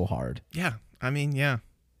so hard. Yeah. I mean, yeah.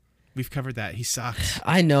 We've covered that. He sucks.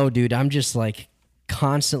 I know, dude. I'm just like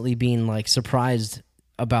constantly being like surprised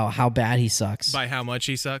about how bad he sucks. By how much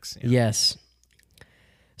he sucks? Yeah. Yes.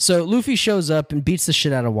 So Luffy shows up and beats the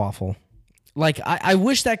shit out of Waffle. Like, I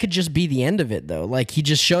wish that could just be the end of it, though. Like, he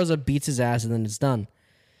just shows up, beats his ass, and then it's done.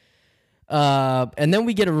 And then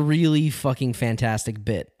we get a really fucking fantastic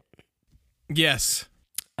bit. Yes.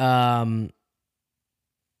 Luffy's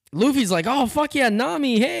like, oh, fuck yeah,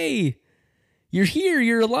 Nami, hey. You're here,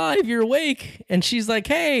 you're alive, you're awake. And she's like,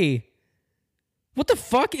 hey, what the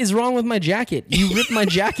fuck is wrong with my jacket? You ripped my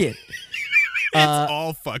jacket. It's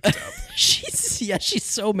all fucked up. She's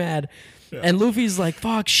so mad. Yeah. And Luffy's like,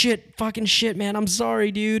 fucking shit, man. I'm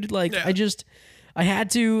sorry, dude. Like, yeah. I had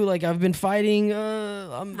to, like, I've been fighting.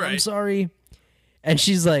 I'm sorry. And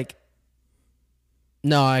she's like,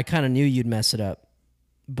 no, I kind of knew you'd mess it up.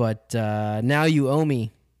 But now you owe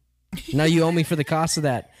me. Now you owe me for the cost of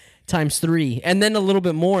that times 3. And then a little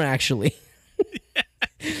bit more, actually.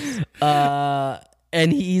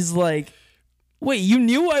 And he's like, wait, you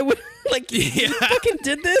knew I would, like, you fucking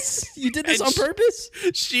did this? You did this on purpose?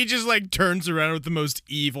 She just, like, turns around with the most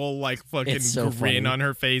evil, like, fucking grin on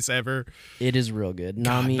her face ever. It is real good.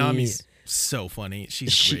 God, Nami's so funny.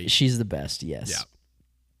 She's great. She's the best, yes.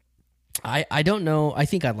 Yeah. I don't know. I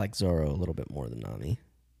think I like Zoro a little bit more than Nami.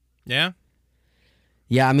 Yeah?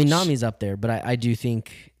 Yeah, I mean, Nami's up there, but I do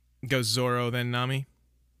think... Goes Zoro, then Nami?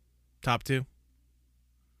 Top 2?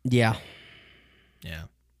 Yeah. Yeah.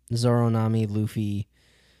 Zoro, Nami, Luffy,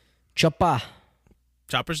 Chopper.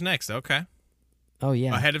 Chopper's next, okay. Oh,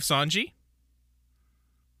 yeah. Ahead of Sanji?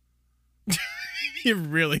 You're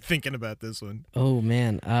really thinking about this one. Oh,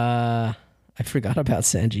 man. I forgot about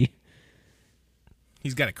Sanji.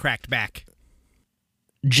 He's got a cracked back.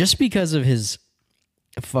 Just because of his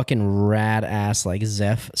fucking rad-ass, like,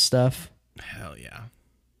 Zeph stuff. Hell yeah.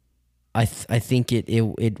 I think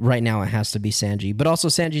it right now it has to be Sanji, but also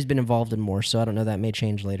Sanji's been involved in more, so I don't know, that may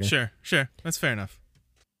change later. Sure, that's fair enough.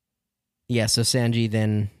 Yeah, so Sanji,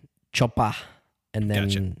 then Chopper, and then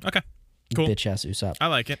gotcha. Okay, cool. Bitch ass Usopp. I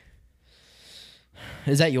like it.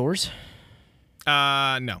 Is that yours?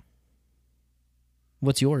 No.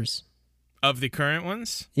 What's yours? Of the current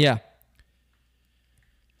ones? Yeah.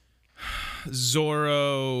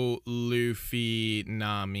 Zoro, Luffy,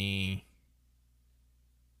 Nami,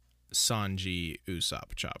 Sanji,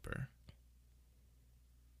 Usopp, Chopper.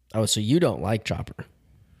 Oh, so you don't like Chopper?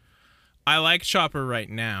 I like Chopper right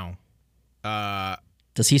now.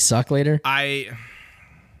 Does he suck later? I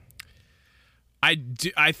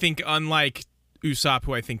think unlike Usopp,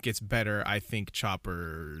 who I think gets better, I think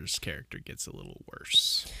Chopper's character gets a little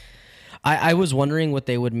worse. I was wondering what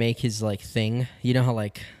they would make his, like, thing. You know how,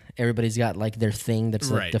 like, everybody's got, like, their thing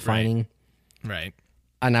that's, like, defining? Right.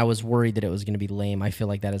 And I was worried that it was going to be lame. I feel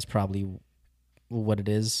like that is probably what it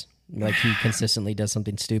is. Like, he consistently does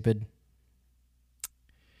something stupid.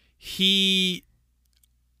 He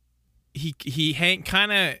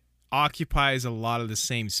kind of occupies a lot of the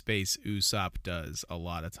same space Usopp does a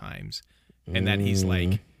lot of times. And that he's,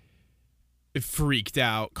 like, freaked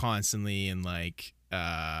out constantly and, like,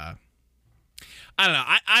 I don't know.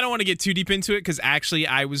 I don't want to get too deep into it because actually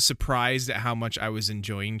I was surprised at how much I was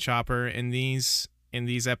enjoying Chopper in these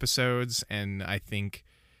episodes, and I think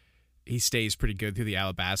he stays pretty good through the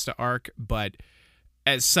Alabasta arc. But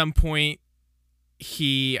at some point,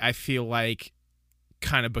 I feel like,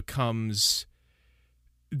 kind of becomes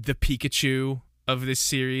the Pikachu of this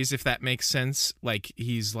series, if that makes sense. Like,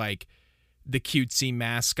 he's like the cutesy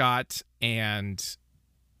mascot, and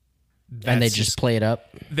they just play it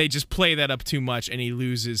up. They just play that up too much, and he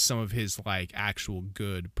loses some of his, like, actual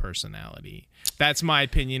good personality. That's my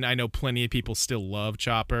opinion. I know plenty of people still love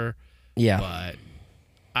Chopper. Yeah. But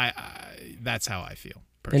I that's how I feel.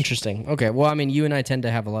 Personally. Interesting. Okay. Well, I mean, you and I tend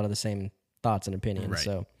to have a lot of the same thoughts and opinions. Right.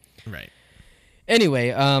 So Right. anyway,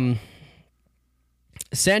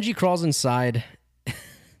 Sanji crawls inside.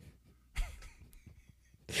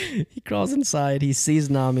 He crawls inside. He sees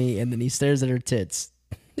Nami, and then he stares at her tits,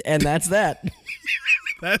 and that's that.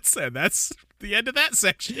 That's the end of that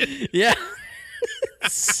section. Yeah.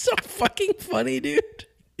 So fucking funny, dude.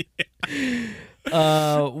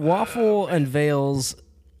 Waffle unveils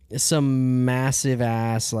some massive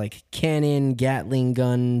ass like cannon, Gatling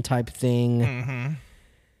gun type thing.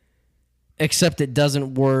 Except it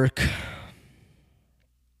doesn't work.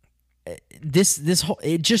 This whole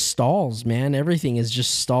it just stalls, man. Everything is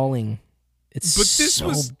just stalling. It's But this so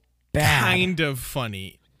was bad. kind of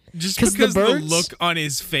funny. Just 'Cause because the the birds- look on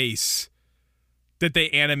his face that they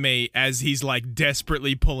animate as he's like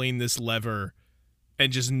desperately pulling this lever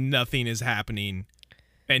and just nothing is happening.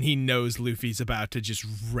 And he knows Luffy's about to just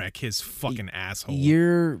wreck his fucking asshole.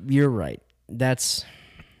 You're right. That's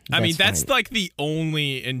that's fine. like the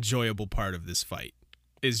only enjoyable part of this fight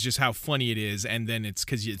is just how funny it is, and then it's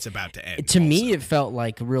because it's about to end. To me, it felt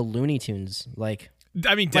like real Looney Tunes. Like,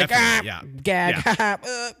 I mean, definitely, yeah. gag,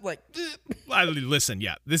 like. Listen,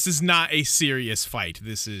 yeah, this is not a serious fight.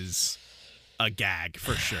 This is a gag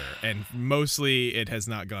for sure, and mostly it has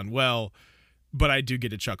not gone well. But I do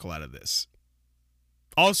get a chuckle out of this.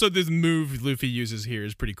 Also, this move Luffy uses here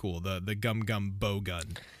is pretty cool. The gum gum bow gun.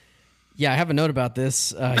 Yeah, I have a note about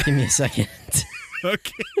this. Give me a second.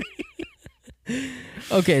 Okay.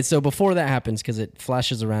 Okay, so before that happens, because it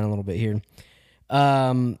flashes around a little bit here.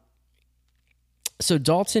 So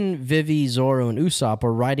Dalton, Vivi, Zoro, and Usopp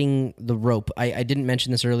are riding the rope. I didn't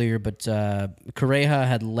mention this earlier, but Kureha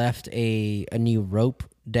had left a new rope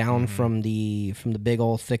down from the big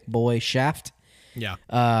old thick boy shaft. Yeah.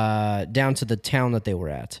 Down to the town that they were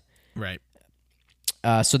at. Right.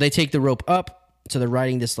 So they take the rope up. So they're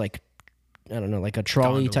riding this like, I don't know, like a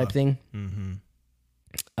trolley Gondola. type thing.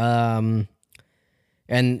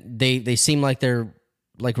 And they seem like they're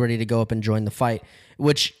like ready to go up and join the fight,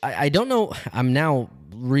 which I don't know. I'm now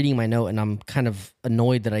reading my note and I'm kind of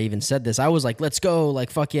annoyed that I even said this. I was like, let's go.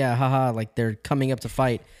 Like, fuck yeah. Haha. Like they're coming up to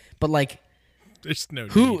fight. But like, There's no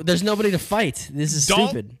who? need. There's nobody to fight. This is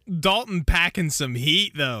stupid. Dalton packing some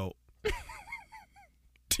heat though.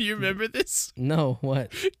 Do you remember this? No,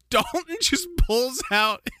 what? Dalton just pulls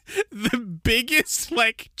out the biggest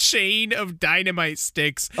like chain of dynamite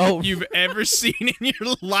sticks you've ever seen in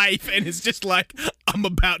your life, and it's just like, I'm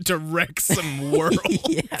about to wreck some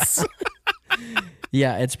worlds.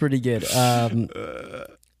 Yeah, it's pretty good.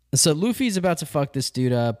 So Luffy's about to fuck this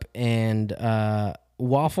dude up, and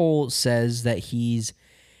Waffle says that he's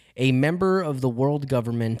a member of the world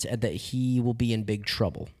government and that he will be in big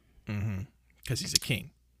trouble. Because he's a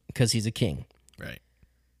king. Because he's a king. Right.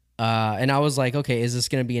 And I was like, okay, is this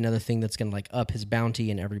going to be another thing that's going to like up his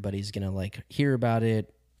bounty and everybody's going to like hear about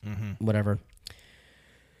it? Whatever.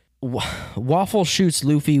 Waffle shoots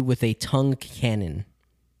Luffy with a tongue cannon.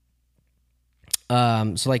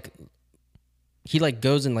 So like he like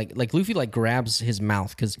goes and like Luffy like grabs his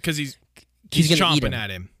mouth because he's gonna eat chomping at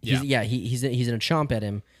him. Yeah. He's gonna chomp at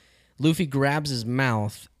him. Luffy grabs his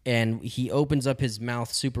mouth and he opens up his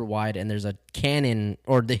mouth super wide, and there's a cannon,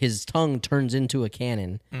 or his tongue turns into a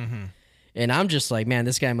cannon. And I'm just like, man,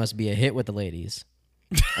 this guy must be a hit with the ladies.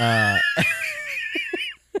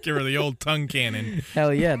 Give her the old tongue cannon.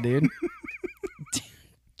 Hell yeah, dude.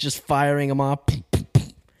 Just firing them off.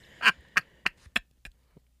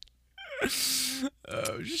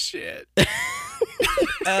 Oh shit.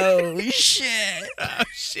 Oh shit. Oh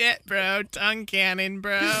shit, bro. Tongue cannon,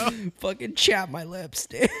 bro. Fucking chap my lips,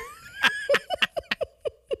 dude.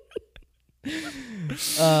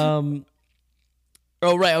 Oh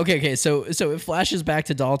right, okay. So it flashes back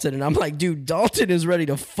to Dalton, and I'm like, dude, Dalton is ready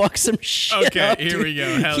to fuck some shit Okay, up, here dude. we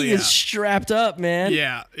go. Hell he yeah. is strapped up, man.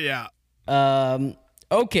 Yeah.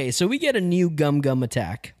 Okay, so we get a new Gum Gum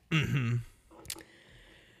attack. Gomu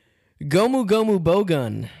Gomu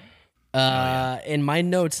Bowgun. And my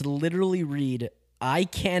notes literally read, I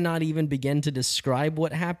cannot even begin to describe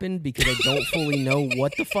what happened because I don't fully know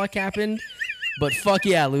what the fuck happened. But fuck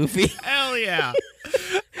yeah, Luffy. Hell yeah.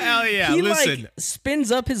 Hell yeah. He Listen. like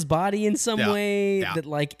spins up his body in some way yeah. that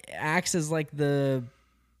like acts as like the...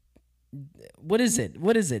 What is it?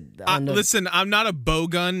 Listen, I'm not a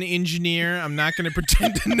bowgun engineer. I'm not going to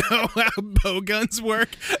pretend to know how bowguns work,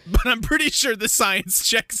 but I'm pretty sure the science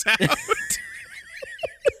checks out.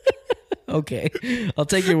 Okay, I'll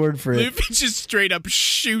take your word for it. Luffy just straight up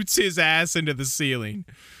shoots his ass into the ceiling.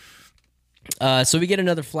 So we get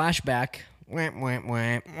another flashback. Wah, wah,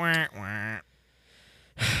 wah. Wah, wah.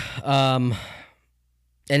 And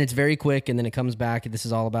it's very quick, and then it comes back. This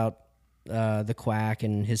is all about the Quack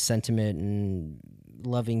and his sentiment and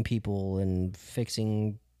loving people and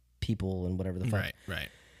fixing people and whatever the fuck. Right.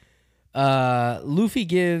 Luffy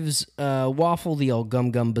gives Waffle the old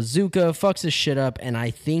Gum Gum Bazooka, fucks his shit up, and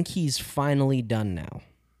I think he's finally done now.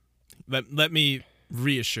 Let me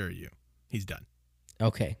reassure you. He's done.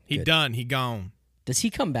 Okay. He good. done. He gone. Does he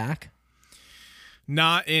come back?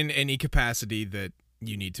 Not in any capacity that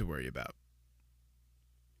you need to worry about.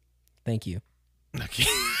 Thank you. Okay.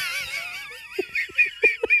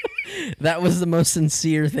 That was the most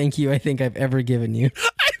sincere thank you I think I've ever given you.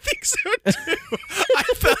 I think so too. I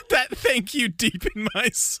felt that thank you deep in my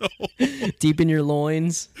soul. Deep in your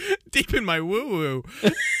loins. Deep in my woo-woo.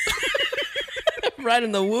 Right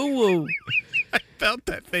in the woo-woo. I felt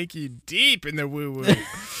that thank you deep in the woo-woo.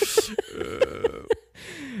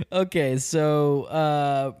 Okay,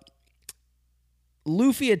 so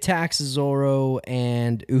Luffy attacks Zoro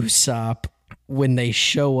and Usopp when they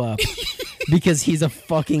show up because he's a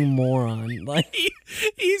fucking moron. Like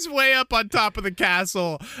he's way up on top of the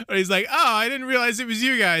castle, and he's like, "Oh, I didn't realize it was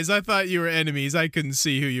you guys. I thought you were enemies. I couldn't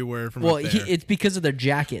see who you were from up there." It's because of their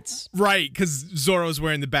jackets. Right, because Zoro's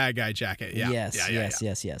wearing the bad guy jacket. Yeah.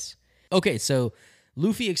 Yes. Okay, so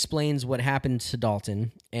Luffy explains what happened to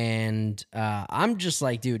Dalton, and I'm just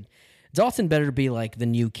like, dude, Dalton better be like the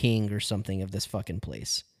new king or something of this fucking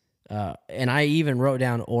place. And I even wrote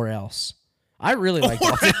down or else. I really like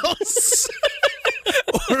Dalton. Else.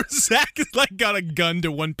 Or Zach is like got a gun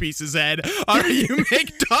to One Piece's head. Or you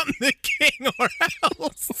make Dalton the king or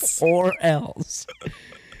else. Or else.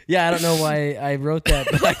 Yeah, I don't know why I wrote that,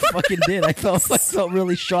 but I fucking did. I felt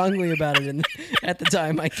really strongly about it at the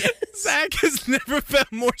time, I guess. Zach has never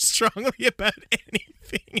felt more strongly about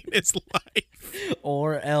anything in his life.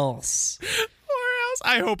 Or else.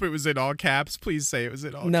 I hope it was in all caps. Please say it was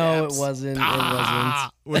in all caps. No, it wasn't. It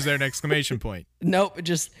wasn't. Was there an exclamation point? Nope.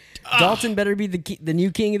 Just Dalton better be the new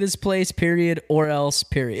king of this place, period, or else,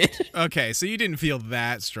 period. Okay, so you didn't feel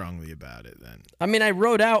that strongly about it then. I mean, I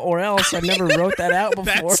wrote out or else. I never wrote that out before.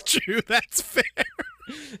 That's true. That's fair.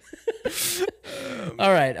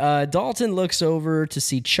 All right. Dalton looks over to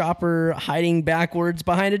see Chopper hiding backwards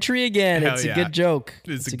behind a tree again. Hell it's yeah. a good joke.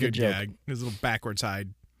 It's a good gag. His little backwards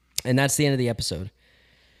hide. And that's the end of the episode.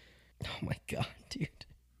 Oh my god, dude.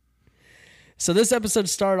 So this episode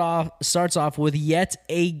starts off with yet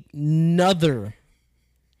another.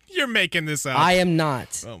 You're making this up. I am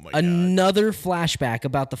not. Oh my god. Another flashback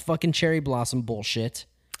about the fucking cherry blossom bullshit.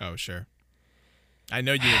 Oh, sure. I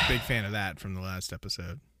know you're a big fan of that from the last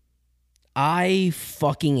episode. I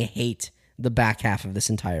fucking hate the back half of this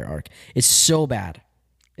entire arc. It's so bad.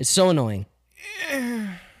 It's so annoying.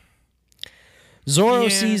 Zoro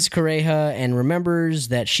sees Kureha and remembers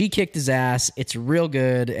that she kicked his ass. It's real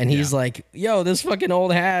good. And he's like, yo, this fucking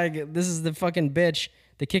old hag, this is the fucking bitch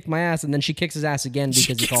that kicked my ass. And then she kicks his ass again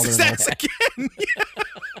because he called her an old hag. Again.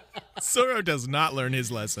 Zoro does not learn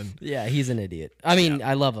his lesson. Yeah, he's an idiot. I mean,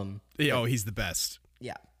 I love him. Oh, he's the best.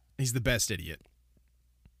 Yeah. He's the best idiot.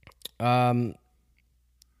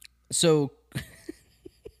 So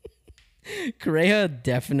Kureha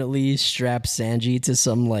definitely straps Sanji to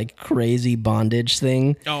some like crazy bondage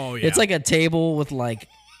thing. Oh yeah. It's like a table with like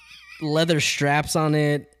leather straps on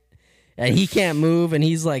it, and he can't move, and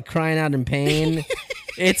he's like crying out in pain.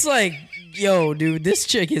 It's like, yo, dude, this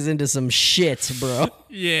chick is into some shit, bro.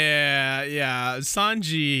 Yeah.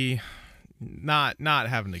 Sanji, not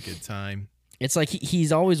having a good time. It's like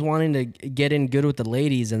he's always wanting to get in good with the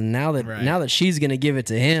ladies, and now that she's gonna give it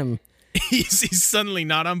to him, he's suddenly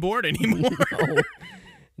not on board anymore.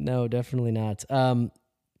 No, definitely not.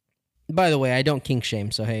 By the way, I don't kink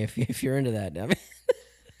shame, so hey, if you're into that, I mean,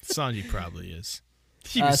 Sanji probably is.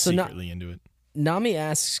 He was secretly into it. Nami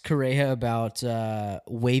asks Kureha about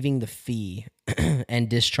waiving the fee and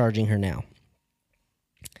discharging her now.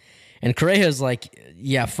 And Kureha's like,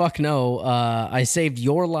 yeah, fuck no. I saved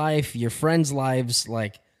your life, your friends' lives.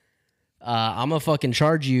 Like, I'm gonna fucking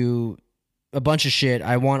charge you a bunch of shit.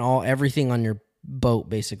 I want everything on your boat,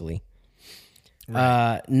 basically.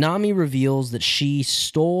 Right. Nami reveals that she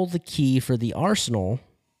stole the key for the arsenal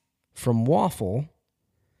from Waffle,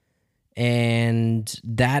 and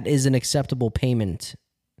that is an acceptable payment.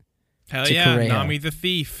 Hell yeah, Kureha. Nami the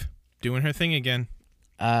thief, doing her thing again.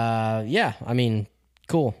 Yeah, I mean,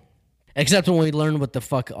 cool. Except when we learn what the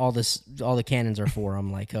fuck all the cannons are for,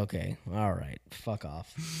 I'm like, okay, all right, fuck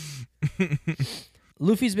off.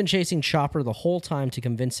 Luffy's been chasing Chopper the whole time to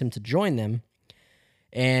convince him to join them,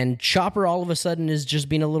 and Chopper all of a sudden is just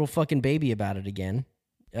being a little fucking baby about it again.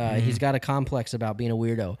 He's got a complex about being a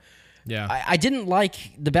weirdo. Yeah. I didn't like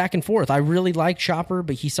the back and forth. I really liked Chopper,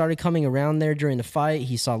 but he started coming around there during the fight.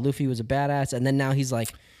 He saw Luffy was a badass, and then now he's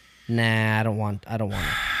like, nah, I don't want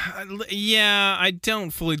it. Yeah, I don't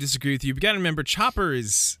fully disagree with you. But you got to remember, Chopper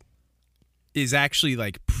is actually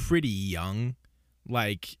like pretty young.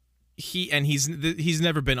 Like he's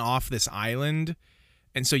never been off this island,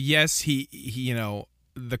 and so yes, he you know,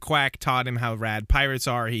 the Quack taught him how rad pirates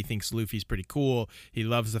are. He thinks Luffy's pretty cool. He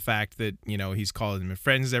loves the fact that, you know, he's calling him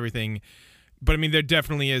friends and everything. But I mean, there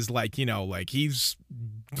definitely is like, you know, like he's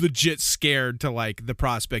legit scared to like the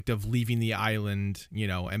prospect of leaving the island, you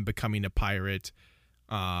know, and becoming a pirate.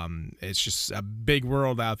 It's just a big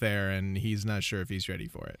world out there, and he's not sure if he's ready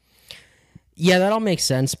for it. Yeah, that all makes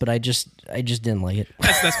sense, but I just didn't like it.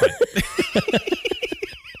 That's fine.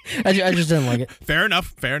 I just didn't like it. Fair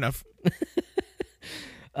enough.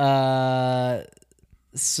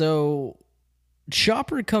 So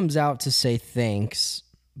Chopper comes out to say thanks,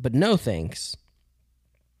 but no thanks.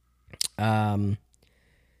 Because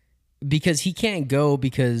he can't go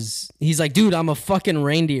because he's like, dude, I'm a fucking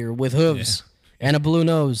reindeer with hooves and a blue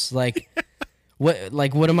nose. Like,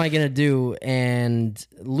 what am I gonna do? And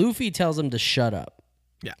Luffy tells him to shut up.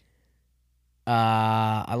 Yeah.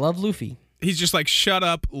 I love Luffy. He's just like, shut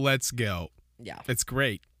up, let's go. Yeah. It's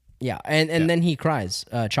great. Yeah, and then he cries.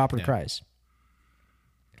 Chopper cries.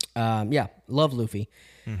 Love Luffy.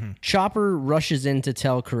 Mm-hmm. Chopper rushes in to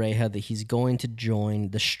tell Kureha that he's going to join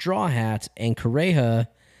the Straw Hat, and Kureha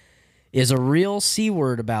is a real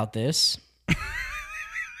C-word about this.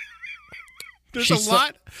 There's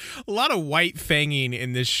a lot of white fanging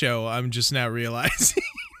in this show, I'm just now realizing.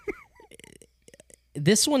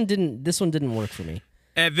 This one didn't work for me.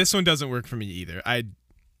 This one doesn't work for me either.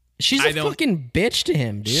 She's a fucking bitch to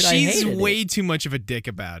him, dude. She's way too much of a dick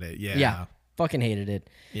about it. Yeah. Yeah. Fucking hated it.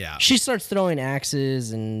 Yeah. She starts throwing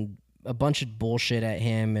axes and a bunch of bullshit at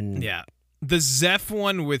him, and yeah. The Zeph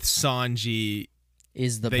one with Sanji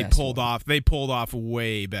is they best pulled one. off. They pulled off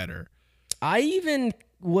way better. I even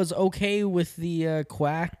was okay with the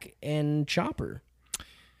Quack and Chopper.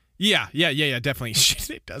 Yeah, definitely.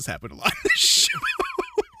 It does happen a lot in this show.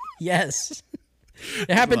 Yes.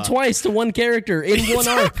 It happened twice to one character in one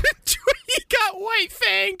arc. He got white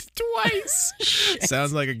fanged twice.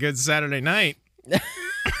 Sounds like a good Saturday night.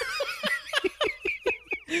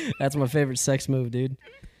 That's my favorite sex move, dude.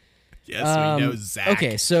 Yes, we know Zach.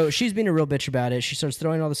 Okay, so she's being a real bitch about it. She starts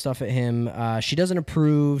throwing all the stuff at him. She doesn't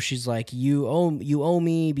approve. She's like, you owe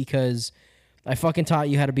me because I fucking taught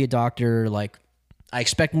you how to be a doctor. Like, I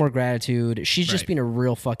expect more gratitude. She's just being a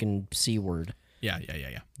real fucking C-word. Yeah.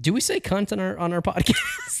 Do we say cunt on our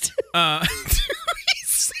podcast? Do we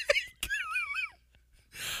say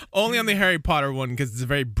only on the Harry Potter one because it's a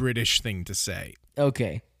very British thing to say.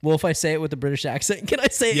 Okay. Well, if I say it with a British accent, can I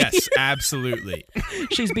say it? Yes, absolutely.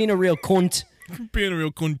 She's being a real cunt. Being a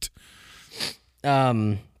real cunt.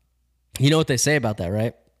 You know what they say about that,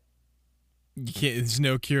 right? You can't. There's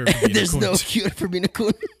no cure for being There's a cunt. no cure for being a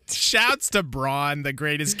cunt. Shouts to Braun, the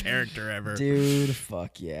greatest character ever. Dude,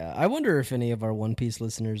 fuck yeah. I wonder if any of our One Piece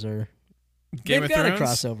listeners are... Game of They've got Thrones? a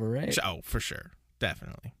crossover, right? Oh, for sure.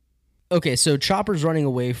 Definitely. Okay, so Chopper's running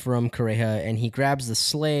away from Kureha, and he grabs the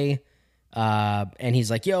sleigh, and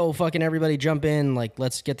he's like, yo, fucking everybody jump in. Like,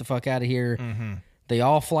 let's get the fuck out of here. Mm-hmm. They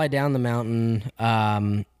all fly down the mountain,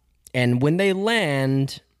 and when they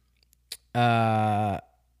land,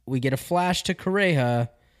 we get a flash to Kureha,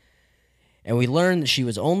 and we learn that she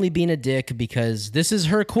was only being a dick because this is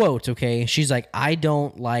her quote, okay? She's like, I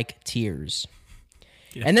don't like tears.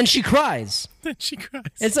 Yeah. And then she cries. She cries.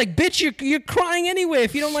 It's like, bitch, you're crying anyway.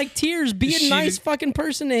 If you don't like tears, be a nice fucking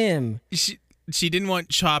person to him. She didn't want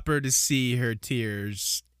Chopper to see her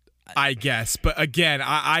tears, I guess. But again,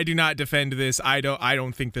 I do not defend this. I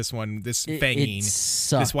don't think this fanging,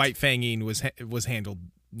 this white fanging was handled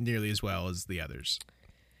nearly as well as the others.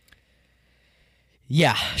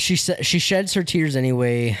 Yeah, she sheds her tears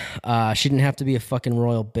anyway. She didn't have to be a fucking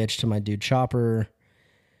royal bitch to my dude Chopper.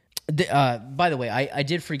 By the way, I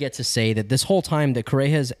did forget to say that this whole time that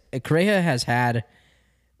Kureha has had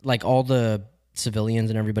like all the civilians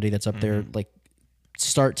and everybody that's up there like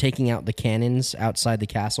start taking out the cannons outside the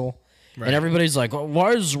castle. Right. And everybody's like, oh,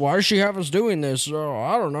 why does she have us doing this? Oh,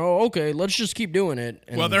 I don't know. Okay, let's just keep doing it.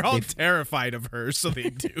 And well, they're all terrified of her, so they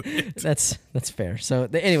do it. That's fair. So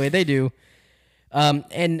anyway, they do.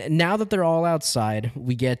 And now that they're all outside,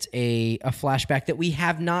 we get a flashback that we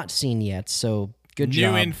have not seen yet. So good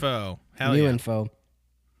job. New info. Hell New yeah. info.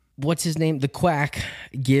 What's his name? The Quack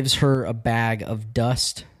gives her a bag of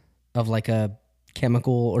dust of like a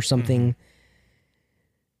chemical or something.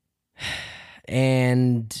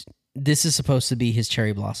 And this is supposed to be his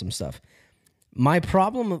cherry blossom stuff. My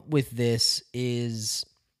problem with this is,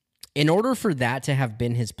 in order for that to have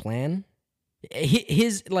been his plan,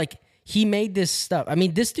 he made this stuff. I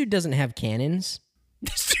mean, this dude doesn't have cannons.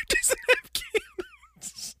 This dude doesn't have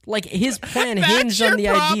cannons. Like, his plan That's hinged on the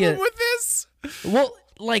your problem idea. with this? Well,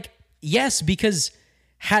 like, yes, because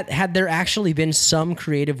had there actually been some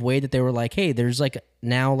creative way that they were like, hey, there's like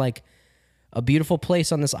now like a beautiful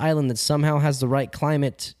place on this island that somehow has the right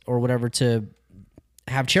climate or whatever to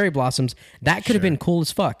have cherry blossoms, that could have been cool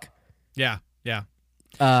as fuck. Yeah.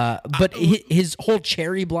 But his whole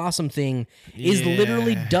cherry blossom thing is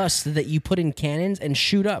literally dust that you put in cannons and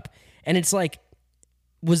shoot up. And it's like,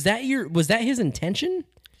 was that his intention?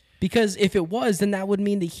 Because if it was, then that would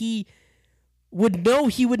mean that he would know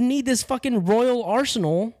he would need this fucking royal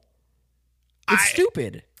arsenal. It's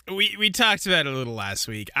stupid. We talked about it a little last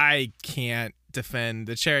week. I can't defend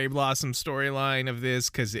the cherry blossom storyline of this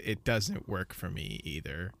because it doesn't work for me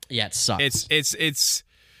either. Yeah, it sucks. It's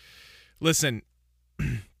listen,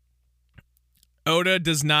 Oda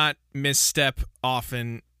does not misstep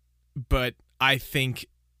often, but I think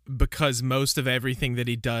because most of everything that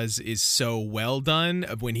he does is so well done,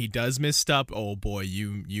 when he does misstep, oh boy,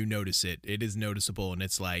 you notice it. It is noticeable, and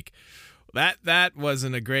it's like that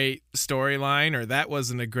wasn't a great storyline, or that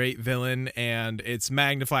wasn't a great villain, and it's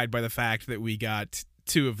magnified by the fact that we got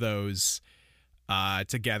two of those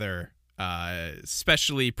together,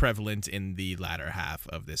 especially prevalent in the latter half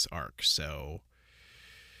of this arc. So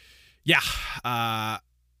yeah,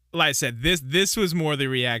 like I said, this was more the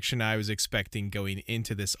reaction I was expecting going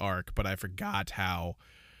into this arc, but I forgot how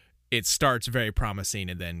it starts very promising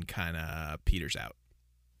and then kind of peters out.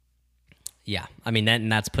 Yeah, I mean,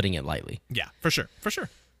 that's putting it lightly. Yeah, for sure.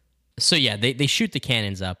 So yeah, they shoot the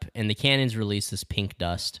cannons up, and the cannons release this pink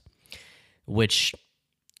dust, which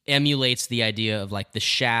emulates the idea of like the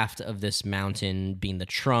shaft of this mountain being the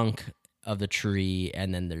trunk of the tree,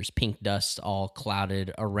 and then there's pink dust all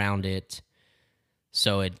clouded around it.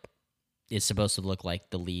 So it's supposed to look like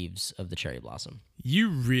the leaves of the cherry blossom. You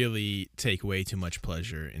really take way too much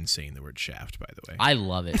pleasure in saying the word shaft, by the way. I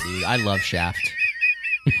love it, dude. I love Shaft.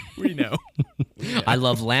 We know. I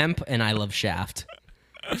love Lamp, and I love Shaft.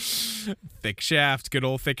 Thick shaft. Good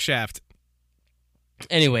old thick shaft.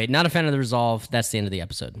 Anyway, not a fan of the resolve. That's the end of the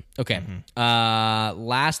episode. Okay.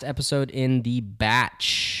 Last episode in the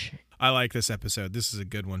batch. I like this episode. This is a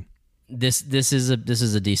good one. This is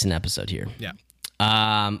a decent episode here. Yeah.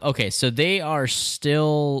 Okay, so they are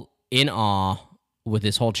still in awe with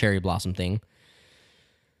this whole cherry blossom thing.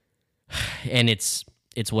 And it's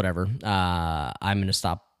whatever. I'm going to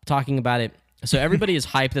stop talking about it. So everybody is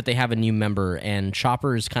hyped that they have a new member, and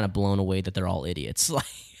Chopper is kind of blown away that they're all idiots.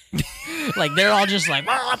 Like they're all just like,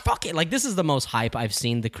 oh, fuck it. Like, this is the most hype I've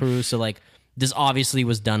seen the crew. So like, this obviously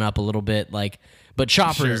was done up a little bit. Like, but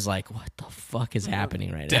Chopper is like, what the fuck is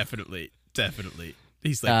happening right now? Definitely.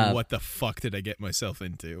 He's like, what the fuck did I get myself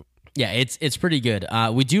into? Yeah, it's pretty good.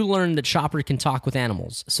 We do learn that Chopper can talk with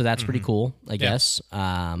animals, so that's pretty cool, I guess.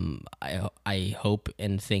 I hope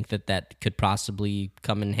and think that could possibly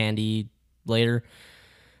come in handy later.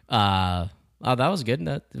 Oh, that was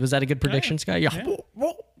good. Was that a good prediction, Sky? Yeah.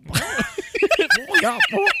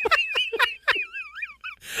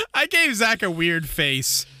 I gave Zach a weird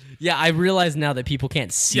face. Yeah, I realize now that people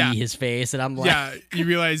can't see his face, and I'm like... Yeah, you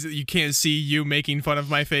realize that you can't see you making fun of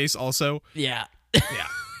my face also? Yeah. Yeah.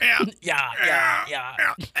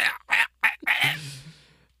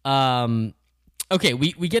 Okay,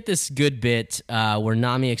 we get this good bit where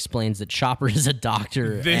Nami explains that Chopper is a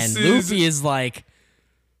doctor, and Luffy is like,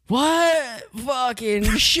 what? Fucking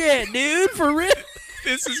shit, dude, for real?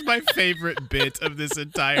 This is my favorite bit of this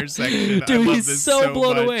entire section. Dude, I love he's this so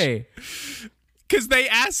blown much. away. Because they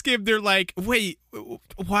ask him, they're like, wait,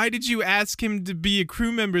 why did you ask him to be a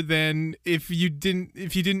crew member then if you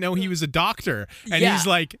didn't know he was a doctor? And he's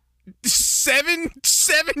like, seven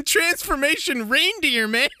transformation reindeer,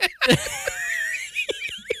 man.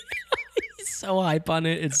 He's so hype on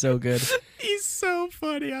it. It's so good. He's so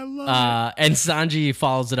funny. I love it. And Sanji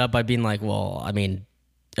follows it up by being like, well, I mean,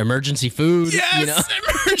 emergency food. Yes, you know?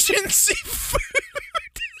 Emergency food.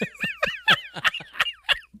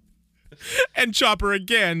 And Chopper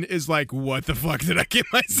again is like, what the fuck did I get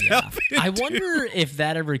myself into? I wonder if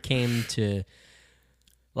that ever came to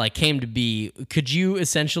be. Could you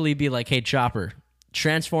essentially be like, hey, Chopper,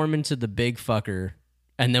 transform into the big fucker,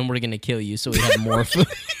 and then we're going to kill you so we have more food?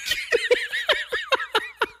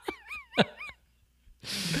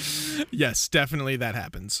 Yes, definitely that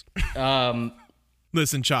happens.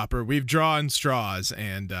 Listen, Chopper, we've drawn straws,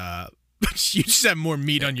 and you just have more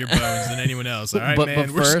meat on your bones than anyone else. All right,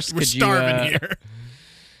 man. But first, we're starving here.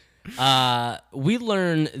 We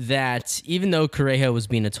learn that even though Correja was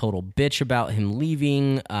being a total bitch about him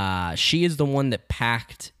leaving, she is the one that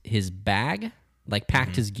packed his bag, like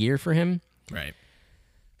packed his gear for him. Right.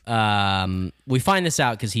 We find this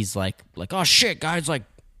out because he's like, oh shit, guys, like,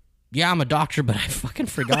 yeah, I'm a doctor, but I fucking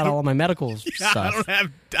forgot all of my medical stuff. I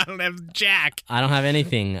don't have Jack. I don't have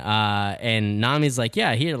anything. And Nami's like,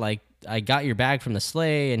 yeah, here, like, I got your bag from the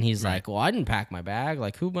sleigh. And he's like, well, I didn't pack my bag.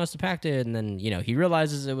 Like, who must have packed it? And then, he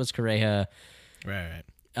realizes it was Correja. Right.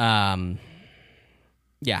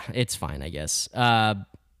 Yeah, it's fine, I guess.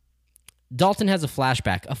 Dalton has a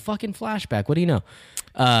flashback. A fucking flashback. What do you know?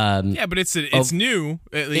 Yeah, but it's new,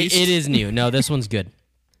 at least. It is new. No, this one's good.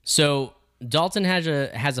 So Dalton has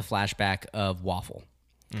a flashback of Waffle.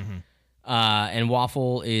 And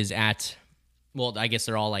Waffle is at, well, I guess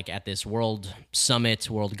they're all like at this world summit,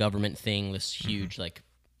 world government thing, this huge like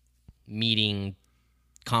meeting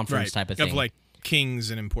conference type of thing. Of like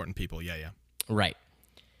kings and important people. Yeah. Right.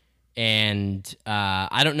 And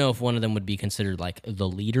I don't know if one of them would be considered like the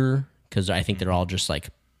leader, because I think they're all just like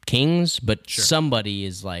kings, but somebody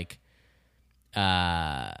is like,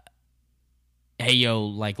 hey, yo,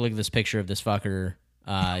 like, look at this picture of this fucker.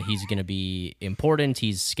 He's going to be important.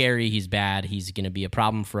 He's scary. He's bad. He's going to be a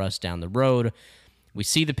problem for us down the road. We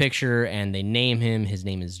see the picture, and they name him. His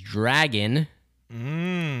name is Dragon,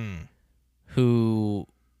 who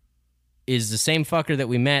is the same fucker that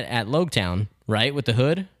we met at Logtown, right, with the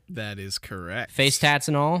hood? That is correct. Face tats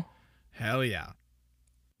and all? Hell yeah.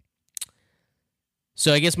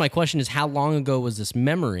 So I guess my question is, how long ago was this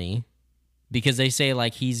memory? Because they say,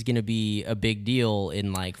 like, he's going to be a big deal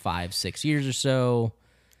in, like, 5-6 years or so.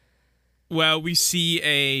 Well, we see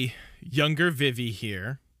a younger Vivi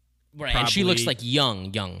here. Right, and she looks, like, young. I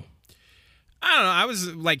don't know. I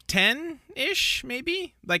was, like, 10-ish,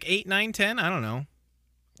 maybe? Like 8, 9, 10? I don't know.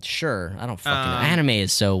 Sure. I don't fucking know. Anime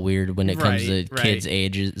is so weird when it comes to kids'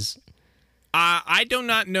 ages. I do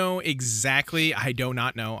not know exactly. I do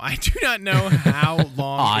not know how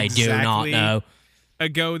long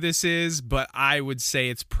ago this is, but I would say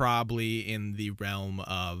it's probably in the realm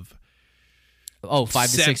of 5 to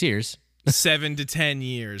 6 years. 7 to 10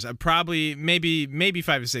 years. Probably maybe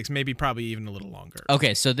 5 to 6, maybe probably even a little longer.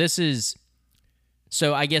 Okay, so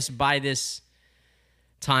I guess by this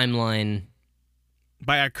timeline,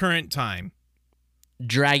 by our current time,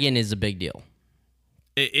 Dragon is a big deal.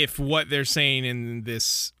 If what they're saying in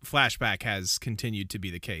this flashback has continued to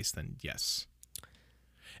be the case, then yes.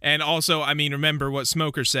 And also, I mean, remember what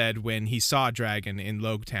Smoker said when he saw Dragon in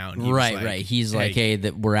Logtown. Right. He's like, hey,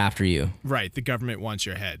 we're after you. Right, the government wants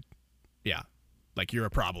your head. Yeah, like you're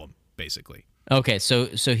a problem, basically. Okay, so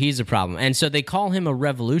he's a problem. And so they call him a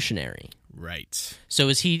revolutionary. Right. So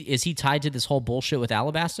is he tied to this whole bullshit with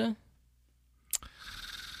Alabasta?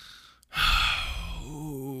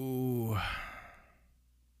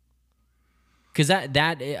 Because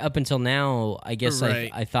that up until now, I guess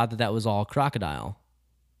I thought that was all Crocodile.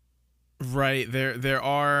 Right. There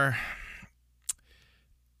are.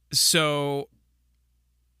 So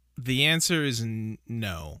the answer is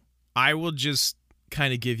no. I will just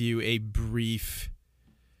kind of give you a brief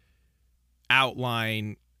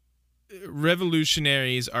outline.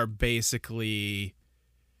 Revolutionaries are basically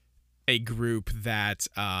a group that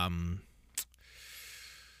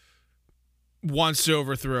wants to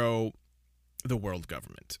overthrow the world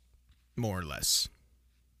government, more or less.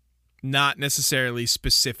 Not necessarily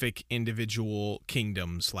specific individual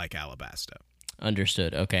kingdoms like Alabasta.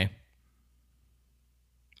 Understood. Okay.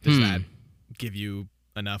 Does that give you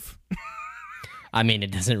enough? I mean,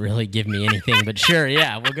 it doesn't really give me anything, but sure,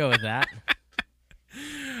 yeah, we'll go with that.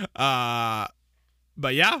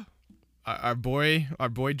 But yeah, our boy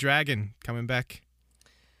Dragon coming back.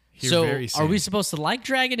 So, are we supposed to like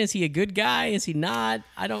Dragon? Is he a good guy? Is he not?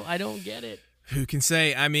 I don't get it. Who can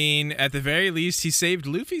say? I mean, at the very least, he saved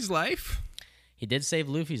Luffy's life. He did save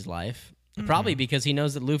Luffy's life. Probably because he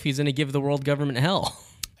knows that Luffy's going to give the world government hell.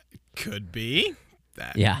 Could be.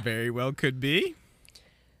 That very well could be.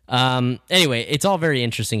 Anyway, it's all very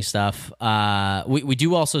interesting stuff. We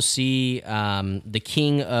do also see the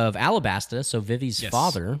king of Alabasta, so Vivi's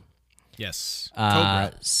father. Yes.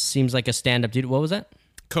 Cobra. Seems like a stand-up dude. What was that?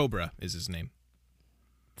 Cobra is his name.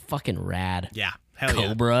 Fucking rad. Yeah. Hell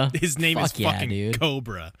Cobra. Yeah. His name is fucking dude.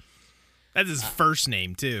 Cobra. That's his first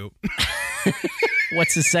name, too.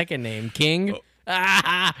 What's his second name? King? Well,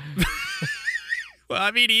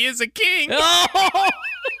 I mean, he is a king. Oh!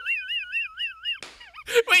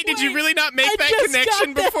 Wait, did you really not make that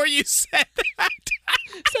connection before you said that?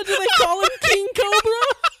 So do they call him King Cobra?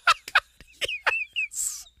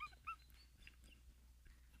 Yes.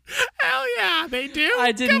 Hell yeah. they do.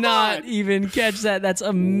 I did Come not on. even catch that. That's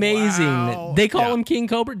amazing. Wow. They call Yeah. him King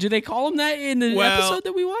Cobra. Do they call him that in the episode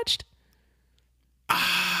that we watched?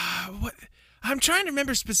 What? I'm trying to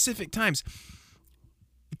remember specific times.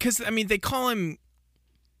 Because, I mean, they call him...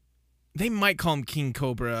 They might call him King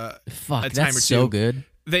Cobra Fuck, a time that's or two. so good.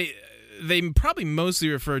 They probably mostly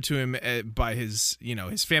refer to him by his,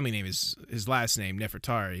 his family name, his last name,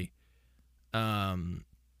 Nefertari.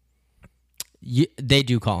 They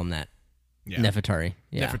do call him that. Yeah. Nefertari.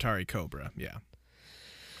 Yeah. Nefertari Cobra, yeah.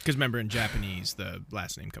 Because remember, in Japanese, the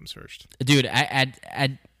last name comes first. Dude,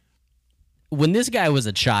 when this guy was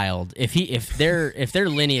a child, if their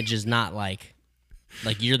lineage is not like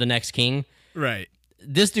you're the next king, Right.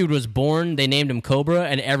 this dude was born, they named him Cobra,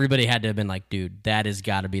 and everybody had to have been like, dude, that has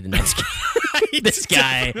got to be the next king. This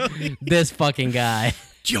guy, this fucking guy.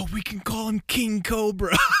 Yo, we can call him King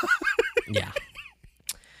Cobra. Yeah.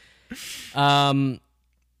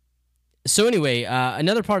 So anyway,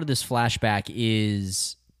 another part of this flashback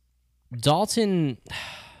is Dalton.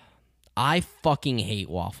 I fucking hate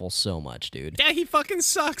Waffle so much, dude. Yeah, he fucking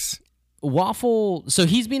sucks. Waffle, so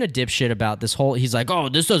he's being a dipshit about this whole. He's like, "Oh,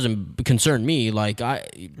 this doesn't concern me. Like,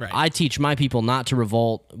 I teach my people not to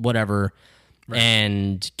revolt, whatever." Right.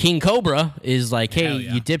 And King Cobra is like, "Hey,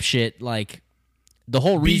 yeah. you dipshit! Like, the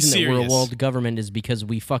whole reason that we're a serious. world government is because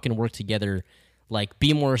we fucking work together. Like,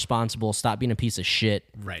 be more responsible. Stop being a piece of shit.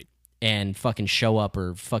 Right. And fucking show up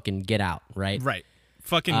or fucking get out. Right. Right.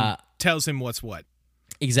 Fucking tells him what's what.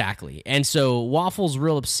 Exactly. And so Waffle's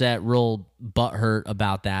real upset, real butthurt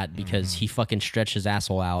about that because he fucking stretched his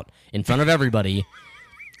asshole out in front of everybody.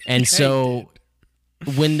 And so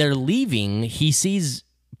when they're leaving, he sees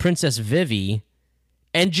Princess Vivi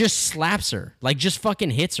and just slaps her. Like, just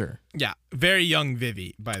fucking hits her. Yeah. Very young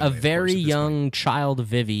Vivi, by the way. A of course, very at this young point. child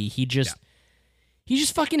Vivi. He just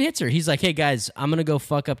fucking hits her. He's like, "Hey, guys, I'm going to go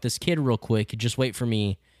fuck up this kid real quick. Just wait for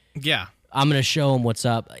me. Yeah. I'm going to show him what's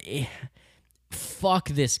up." Fuck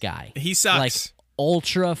this guy. He sucks. Like,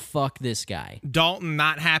 ultra fuck this guy. Dalton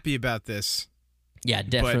not happy about this. Yeah,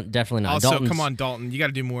 But definitely not. Also, Dalton's- come on, Dalton. You got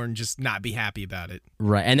to do more and just not be happy about it.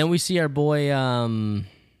 Right. And then we see our boy, I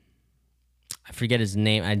forget his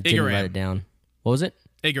name. I didn't Igaram. write it down. What was it?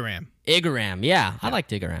 Igaram. Igaram. Yeah, I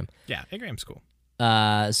liked Igaram. Yeah, Igaram's cool.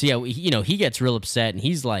 So yeah, he gets real upset and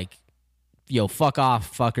he's like, "Yo, fuck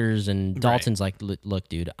off, fuckers." And Dalton's like, "Look,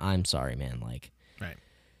 dude, I'm sorry, man. Like, Right.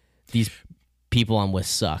 these people I'm with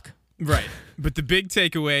suck." Right. But the big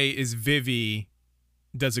takeaway is Vivi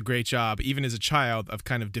does a great job, even as a child, of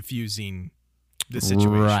kind of diffusing the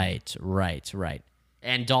situation. Right.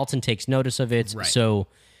 And Dalton takes notice of it. Right. So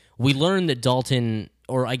we learn that Dalton,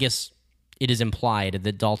 or I guess it is implied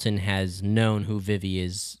that Dalton has known who Vivi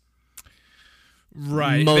is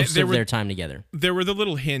Right. most There of were- their time together. There were the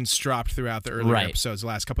little hints dropped throughout the earlier Right. episodes, the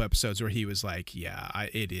last couple episodes, where he was like, "Yeah,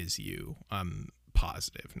 it is you. I'm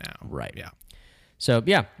positive now." Right. Yeah. So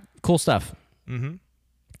yeah, cool stuff. Mm-hmm.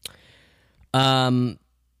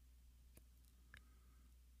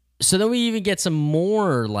 So then we even get some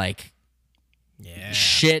more like Yeah.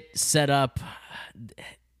 shit set up.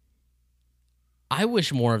 I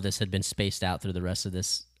wish more of this had been spaced out through the rest of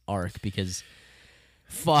this arc because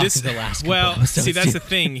fuck the last couple episodes, see, that's dude. the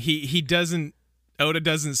thing. He doesn't. Oda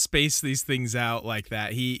doesn't space these things out like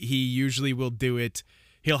that. He usually will do it.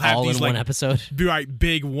 He'll have all these in like one episode. right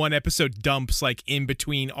big one episode dumps like in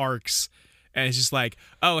between arcs, and it's just like,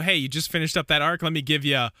 "Oh, hey, you just finished up that arc. Let me give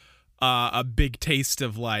you a big taste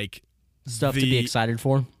of like Stuff to be excited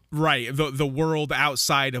for. right the world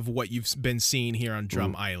outside of what you've been seeing here on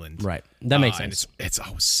Drum Island." Right. That makes And sense. it's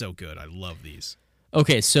always so good. I love these.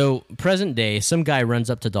 Okay, so present day, some guy runs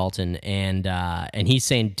up to Dalton and he's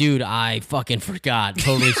saying, "Dude, I fucking forgot.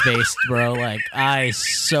 Totally spaced, bro. Like, I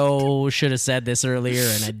so should have said this earlier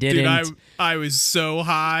and I didn't." Dude, I was so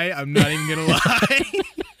high. I'm not even gonna lie.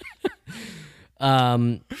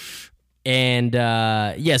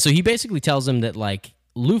 Yeah, so he basically tells him that like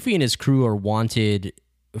Luffy and his crew are wanted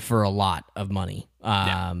for a lot of money.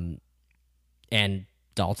 And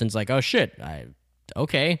Dalton's like, "Oh shit,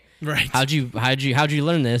 okay. Right. How'd you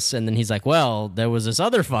learn this?" And then he's like, "Well, there was this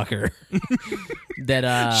other fucker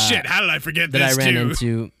that Shit, how did I forget that this I ran too?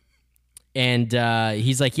 into." And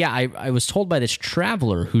he's like, "Yeah, I was told by this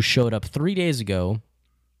traveler who showed up 3 days ago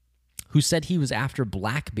who said he was after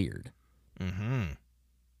Blackbeard." Mm-hmm.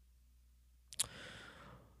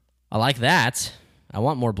 I like that. I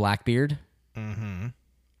want more Blackbeard. Mm-hmm.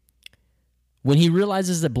 When he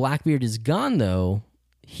realizes that Blackbeard is gone, though,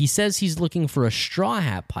 he says he's looking for a Straw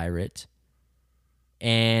Hat pirate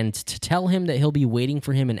and to tell him that he'll be waiting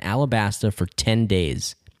for him in Alabasta for 10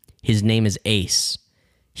 days. His name is Ace.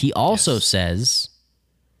 He also says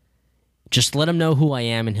Just let him know who I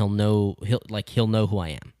am, and he'll know who I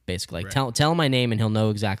am. Basically, like, Right. tell him my name, and he'll know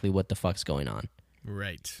exactly what the fuck's going on.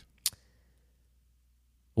 Right.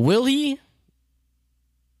 Will he?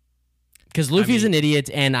 Because Luffy's an idiot,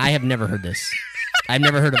 and I have never heard this. I've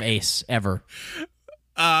never heard of Ace ever.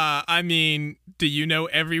 I mean, do you know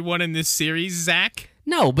everyone in this series, Zach?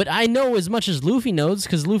 No, but I know as much as Luffy knows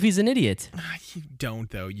because Luffy's an idiot. You don't,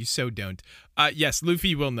 though. You so don't. Yes,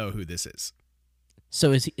 Luffy will know who this is.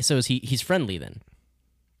 So is he? He's friendly then.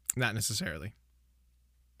 Not necessarily.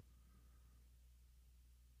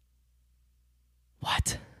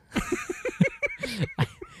 What?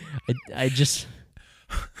 I just.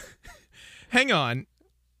 Hang on.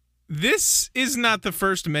 This is not the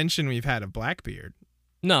first mention we've had of Blackbeard.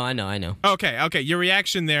 No, I know. Okay. Your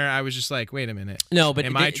reaction there, I was just like, wait a minute. No, but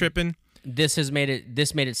Am I tripping? This made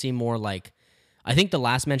it seem more like. I think the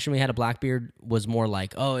last mention we had of Blackbeard was more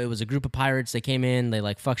like, oh, it was a group of pirates. They came in, they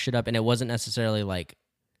like fucked shit up, and it wasn't necessarily like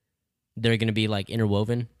they're going to be like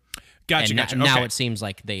interwoven. Gotcha. Now Okay. it seems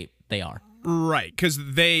like they are. Right, because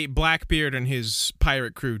Blackbeard and his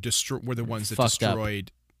pirate crew were the ones that Fucked up.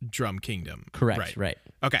 destroyed Drum Kingdom. Correct. Right.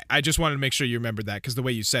 Okay, I just wanted to make sure you remembered that because the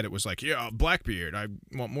way you said it was like, yeah, Blackbeard. I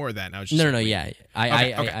want more of that. And I was just No. like, Yeah,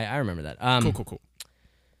 Okay. I remember that. Cool.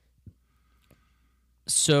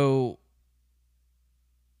 So,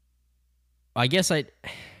 I guess I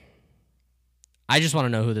just want to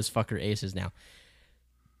know who this fucker Ace is now,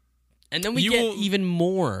 and then we get even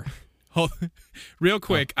more. Real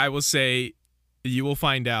quick, I will say you will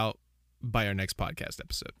find out by our next podcast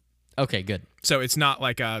episode. Okay, good. So it's not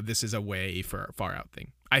like this is a way for far out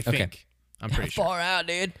thing. I think. Okay. I'm pretty sure. Far out,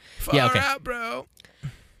 dude. Far out, bro.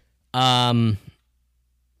 Oh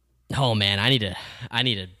man, I need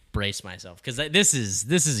to brace myself because this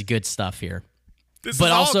is good stuff here. This But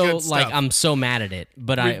is all also, good like, stuff. I'm so mad at it.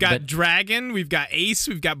 But We've got Dragon, we've got Ace,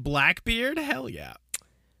 we've got Blackbeard. Hell yeah.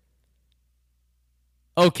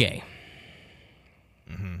 Okay.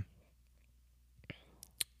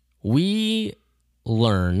 We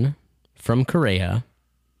learn from Correa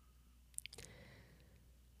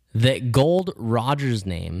that Gold Roger's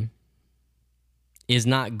name is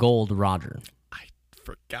not Gold Roger. I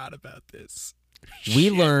forgot about this.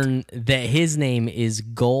 We learn that his name is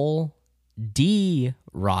Gol D.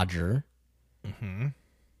 Roger.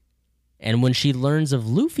 And when she learns of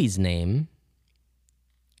Luffy's name,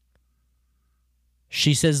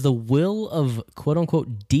 she says the will of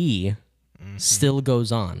quote-unquote D still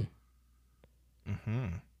goes on.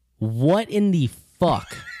 What in the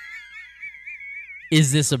fuck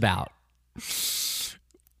is this about?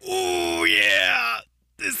 Oh, yeah.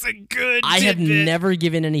 This is a good I have tidbit. never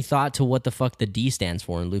given any thought to what the fuck the D stands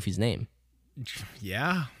for in Luffy's name.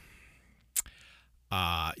 Yeah.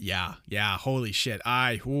 Yeah. Holy shit.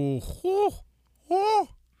 You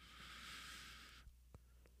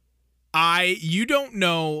don't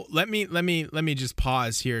know. Let me just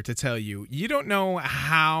pause here to tell you. You don't know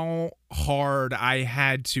how hard I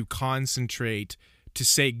had to concentrate to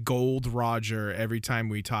say Gold Roger every time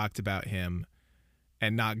we talked about him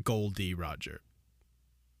and not Goldie Roger.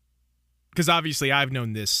 Because obviously I've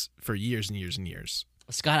known this for years and years and years.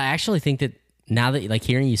 Scott, I actually think that now that, like,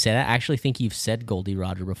 hearing you say that, I actually think you've said Goldie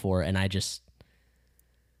Roger before, and I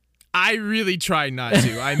really try not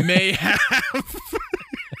to. I may have,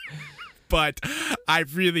 but I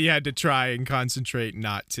really had to try and concentrate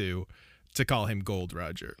not to call him Gold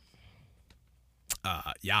Roger.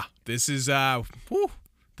 Yeah, this is the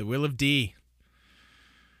Will of D.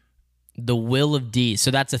 The Will of D.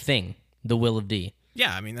 So that's a thing, the Will of D.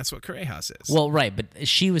 Yeah, I mean, that's what Corejas is. Well, right, but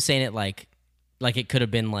she was saying it like it could have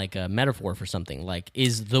been like a metaphor for something. Like,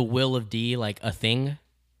 is the Will of D like a thing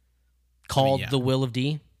called the Will of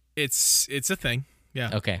D? It's a thing.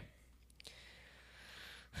 Yeah. Okay.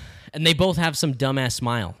 And they both have some dumbass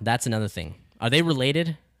smile. That's another thing. Are they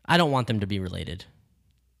related? I don't want them to be related.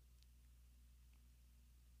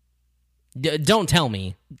 Don't tell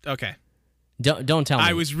me. Okay. Don't tell me.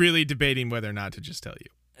 I was really debating whether or not to just tell you.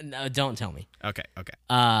 No, don't tell me. Okay.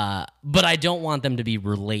 But I don't want them to be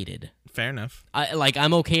related. Fair enough.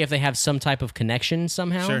 I'm okay if they have some type of connection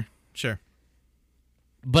somehow. Sure.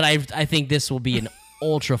 But I think this will be an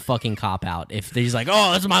ultra fucking cop out if he's like,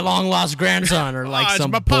 oh, that's my long lost grandson or like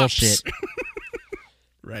some bullshit.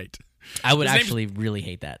 Right. I would actually really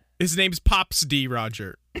hate that. His name's Pops D.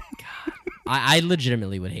 Roger. God, I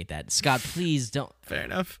legitimately would hate that. Scott, please don't. Fair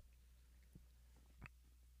enough.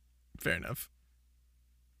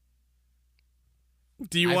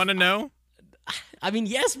 Do you want to know? I mean,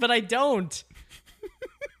 yes, but I don't.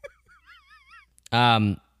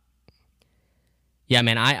 Yeah,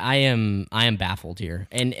 man, I am baffled here,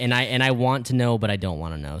 and I want to know, but I don't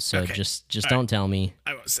want to know. So Okay. just All don't right. tell me.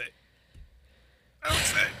 I won't say.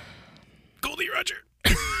 Goldie Roger.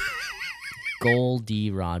 Goldie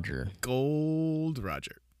Roger. Gold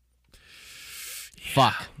Roger.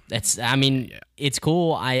 Fuck. That's. I mean, Yeah. it's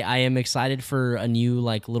cool. I am excited for a new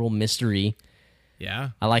like little mystery.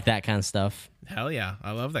 Yeah. I like that kind of stuff. Hell yeah.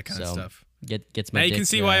 I love that kind of So, stuff. Gets my. Now you dick, can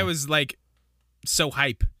see why I was like so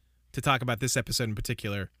hype to talk about this episode in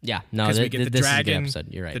particular. Yeah. No. Because we get the this dragon, is a good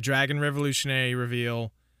episode. You're right. the dragon revolutionary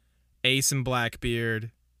reveal, Ace and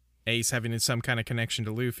Blackbeard, Ace having some kind of connection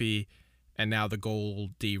to Luffy, and now the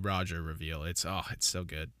Goldie Roger reveal. It's so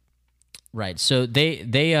good. Right. So they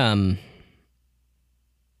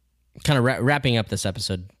kind of wrapping up this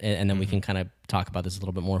episode, and then we can kind of talk about this a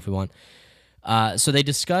little bit more if we want. So they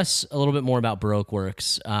discuss a little bit more about Baroque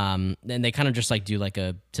Works, and they kind of just like do like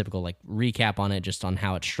a typical like recap on it, just on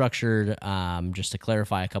how it's structured, just to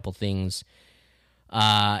clarify a couple things.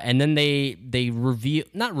 And then they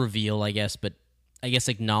not reveal, I guess, but I guess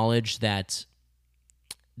acknowledge that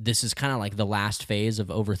this is kind of like the last phase of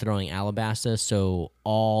overthrowing Alabasta, so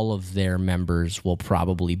all of their members will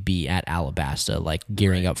probably be at Alabasta, like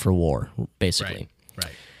gearing up for war, basically.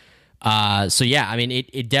 Right. So yeah, I mean,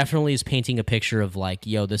 it definitely is painting a picture of like,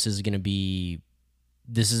 yo, this is gonna be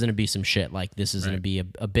some shit. Like, this is gonna be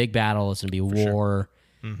a big battle. It's gonna be a war.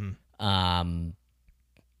 Sure. Mm-hmm.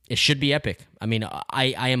 It should be epic. I mean,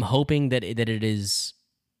 I am hoping that it is.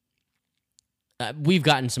 We've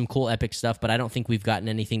gotten some cool epic stuff, but I don't think we've gotten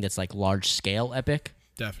anything that's like large scale epic.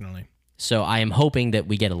 Definitely. So I am hoping that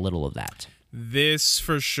we get a little of that. This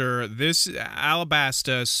for sure. This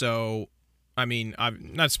Alabasta. So, I mean, I'm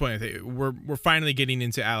not spoiling anything. We're finally getting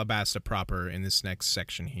into Alabasta proper in this next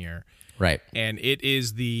section here, Right. and it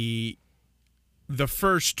is the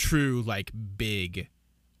first true like big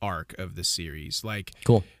arc of the series. Like,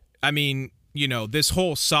 Cool. I mean, you know, this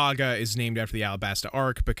whole saga is named after the Alabasta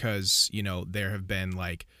arc because, you know, there have been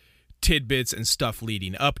like tidbits and stuff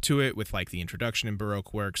leading up to it with like the introduction in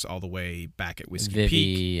Baroque Works all the way back at Whiskey Vivi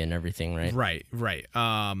Peak. and everything, right? Right.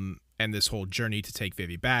 And this whole journey to take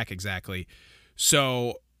Vivi back, exactly.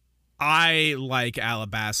 So I like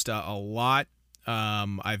Alabasta a lot.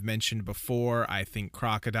 I've mentioned before, I think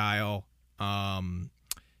Crocodile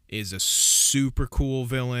is a super cool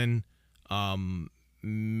villain.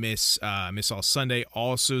 Miss All Sunday,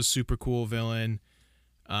 also super cool villain.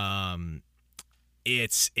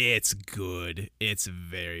 It's good. It's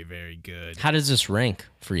very, very good. How does this rank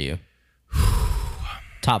for you?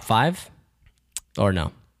 Top 5 or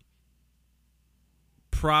no?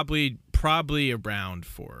 Probably around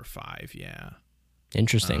 4 or 5. Yeah.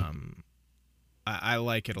 Interesting. I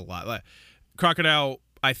like it a lot. Like, Crocodile,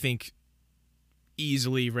 I think,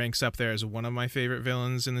 easily ranks up there as one of my favorite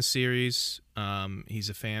villains in the series. He's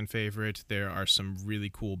a fan favorite. There are some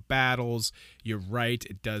really cool battles. You're right,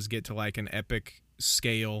 it does get to like an epic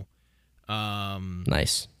scale.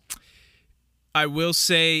 Nice. I will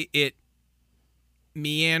say it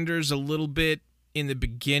meanders a little bit in the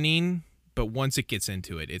beginning, but once it gets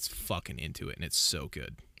into it, it's fucking into it, and it's so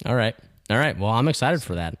good. All right. Well, I'm excited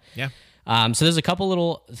for that. Yeah. So there's a couple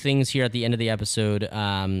little things here at the end of the episode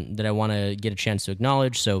that I want to get a chance to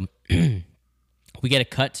acknowledge. So we get a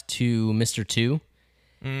cut to Mr. 2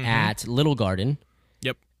 at Little Garden.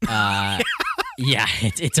 Yep. Yeah,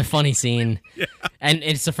 it's a funny scene. Yeah. And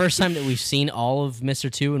it's the first time that we've seen all of Mr.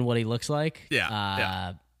 2 and what he looks like.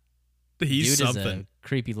 Yeah. He's dude something. is a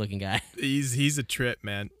creepy looking guy. He's a trip,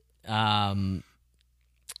 man.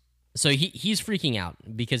 So he's freaking out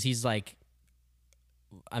because he's like,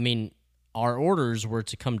 I mean, our orders were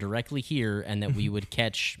to come directly here and that we would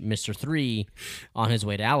catch Mr. 3 on his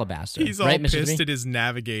way to Alabasta. He's all right, Mr. pissed 3? at his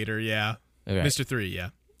navigator, yeah. Okay. Mr. 3,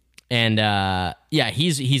 yeah. And yeah,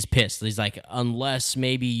 he's pissed. He's like, unless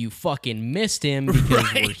maybe you fucking missed him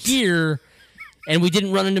because we're here and we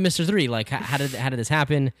didn't run into Mr. 3. Like, how did this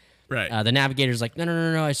happen? Right. The navigator's like,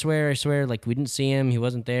 no, I swear. Like, we didn't see him. He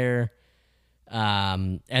wasn't there.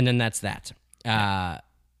 And then that's that.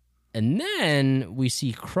 And then we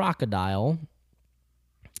see Crocodile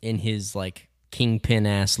in his like kingpin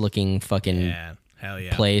ass looking fucking hell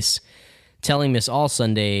yeah. place, telling Miss All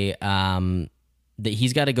Sunday that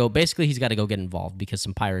he's got to go. Basically, he's got to go get involved because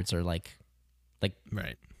some pirates are like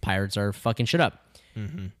Right. pirates are fucking shit up.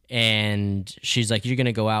 Mm-hmm. And she's like, "You're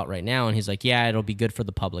gonna go out right now," and he's like, "Yeah, it'll be good for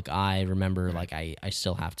the public eye. Remember, like I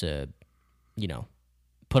still have to, you know,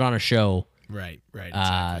 put on a show." Right.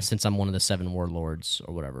 Exactly. Since I'm one of the 7 warlords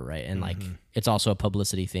or whatever, right? And like, it's also a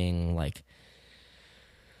publicity thing. Like,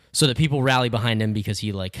 so that people rally behind him because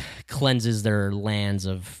he like cleanses their lands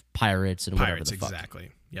of pirates and whatever the fuck.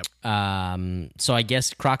 Exactly. Yep. So I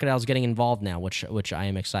guess Crocodile's getting involved now, which I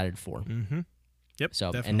am excited for. Mm-hmm. Yep.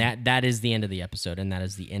 So definitely. and that is the end of the episode, and that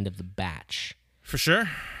is the end of the batch. For sure.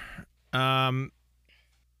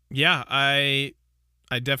 Yeah, I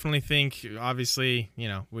definitely think, obviously,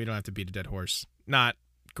 we don't have to beat a dead horse. Not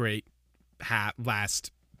great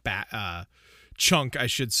last chunk, I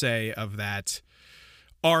should say, of that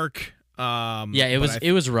arc.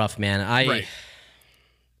 It was rough, man. Right.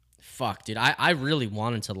 Fuck, dude. I really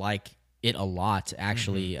wanted to like it a lot,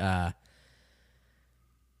 actually.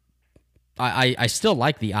 I still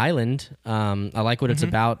like the island. I like what it's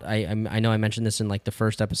about. I know I mentioned this in like the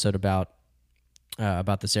first episode about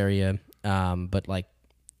this area. But like,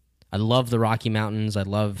 I love the Rocky Mountains. I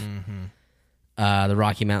love the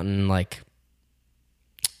Rocky Mountain like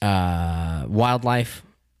wildlife.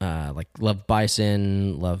 Like love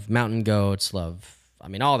bison, love mountain goats, all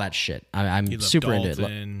that shit. I'm super into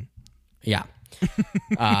it. Yeah.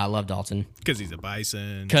 I love Dalton. Because he's a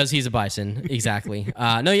bison. Exactly.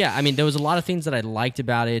 There was a lot of things that I liked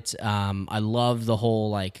about it. I love the whole,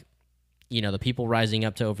 like, the people rising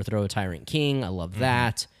up to overthrow a tyrant king. I love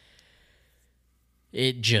that.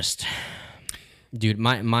 It just... Dude,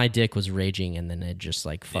 my dick was raging, and then it just,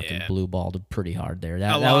 like, fucking blue balled pretty hard there. It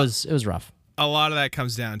was rough. A lot of that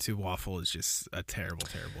comes down to Waffle is just a terrible,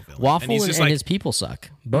 terrible villain. Waffle and his people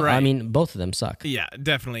suck. Right. Both of them suck. Yeah,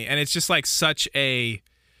 definitely. And it's just like such a...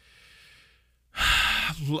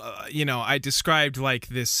 I described like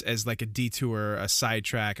this as like a detour, a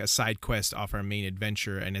sidetrack, a side quest off our main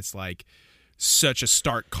adventure, and it's like such a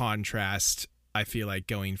stark contrast, I feel like,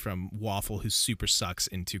 going from Waffle, who super sucks,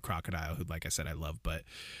 into Crocodile, who, like I said, I love. But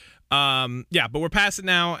but we're past it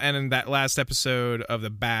now, and in that last episode of the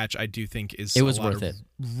batch, I do think it was worth it.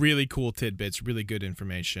 Really cool tidbits, really good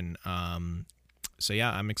information. So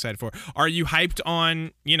yeah, I'm excited for it. Are you hyped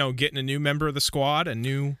on, getting a new member of the squad, a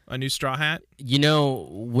new Straw Hat?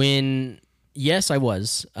 Yes, I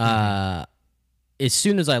was. As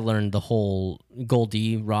soon as I learned the whole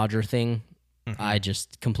Goldie Roger thing, I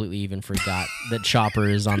just completely even forgot that Chopper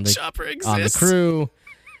is on the crew.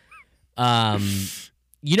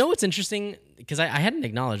 What's interesting? Because I hadn't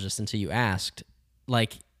acknowledged this until you asked.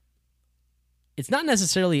 Like, it's not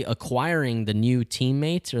necessarily acquiring the new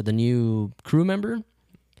teammate or the new crew member.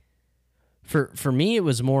 For me, it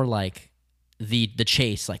was more like the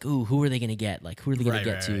chase. Like, ooh, who are they going to get? Like, who are they going to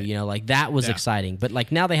get to? Right. Like, that was exciting. But,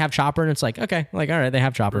 like, now they have Chopper, and it's like, okay, like, all right, they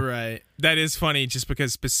have Chopper. Right. That is funny, just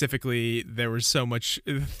because specifically there was so much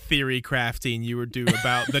theory crafting you were doing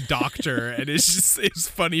about the Doctor, and it's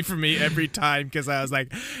funny for me every time, because I was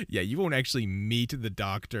like, yeah, you won't actually meet the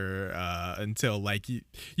Doctor until, like,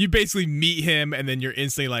 you basically meet him, and then you're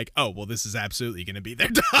instantly like, oh, well, this is absolutely going to be their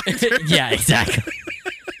Doctor. Yeah, exactly.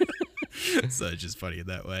 So it's just funny in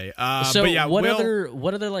that way.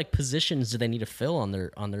 What other like positions do they need to fill on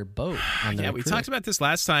their boat? We talked about this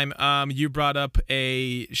last time. You brought up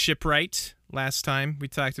a shipwright last time. We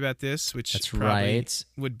talked about this, which that's probably right.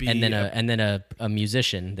 would be and then a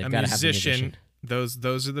musician. They've got to have a musician. Those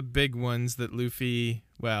are the big ones that Luffy.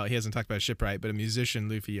 Well, he hasn't talked about shipwright, but a musician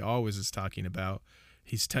Luffy always is talking about.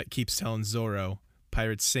 He keeps telling Zoro,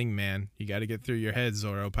 "Pirates sing, man. You got to get through your head,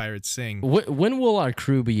 Zoro. Pirates sing." When will our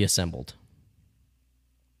crew be assembled?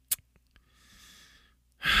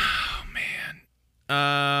 Oh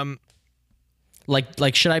man.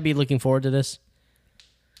 Like should I be looking forward to this?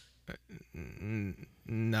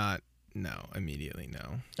 Immediately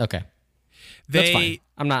no. Okay. That's fine.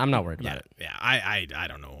 I'm not worried about it. Yeah, I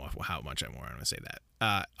don't know how much I'm going to say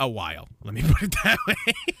that. A while. Let me put it that way.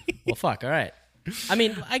 Well, fuck. All right. I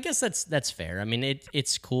mean, I guess that's fair. I mean,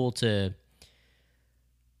 it's cool to.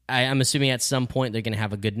 I'm assuming at some point they're going to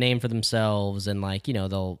have a good name for themselves, and like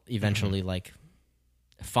they'll eventually like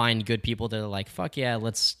find good people that are like, fuck yeah,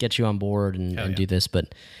 let's get you on board and do this.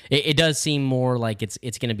 But it does seem more like it's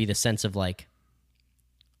going to be the sense of like,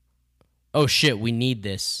 oh shit, we need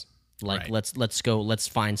this. Like let's go, let's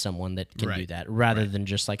find someone that can do that, rather than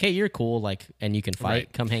just like, hey, you're cool, like, and you can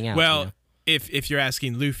fight, come hang out. Well, if you're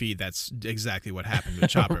asking Luffy, that's exactly what happened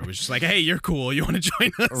with Chopper. It was just like, hey, you're cool, you want to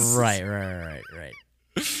join us? Right.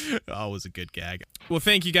 Always a good gag. Well,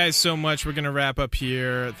 thank you guys so much. We're going to wrap up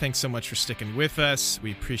here. Thanks so much for sticking with us.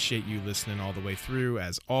 We appreciate you listening all the way through,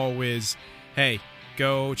 as always. Hey,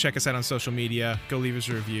 go check us out on social media. Go leave us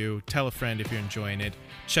a review. Tell a friend if you're enjoying it.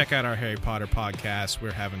 Check out our Harry Potter podcast.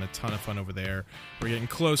 We're having a ton of fun over there. We're getting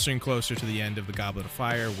closer and closer to the end of the Goblet of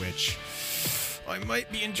Fire, which I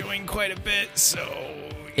might be enjoying quite a bit. So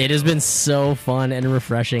it has been so fun and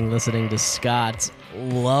refreshing listening to Scott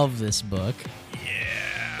love this book.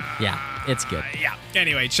 Yeah. Yeah, it's good. Yeah.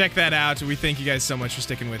 Anyway, check that out. We thank you guys so much for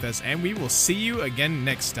sticking with us, and we will see you again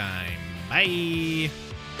next time. Bye.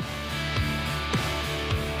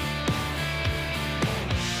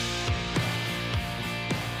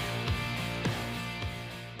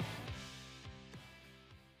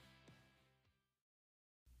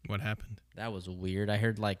 What happened? That was weird. I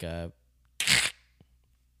heard like a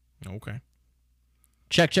Okay.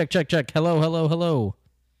 check. Hello, hello, hello.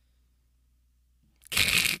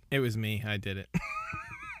 It was me. I did it.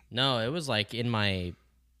 No, it was like in my...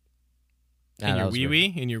 In your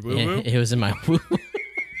wee-wee? In your woo-woo? It was in my woo.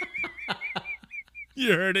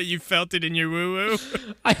 You heard it? You felt it in your woo-woo?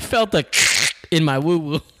 I felt a in my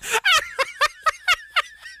woo-woo.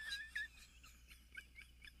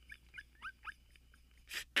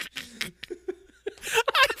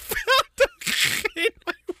 I felt it in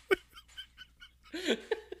my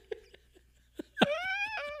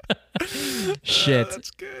Shit.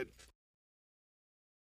 That's good.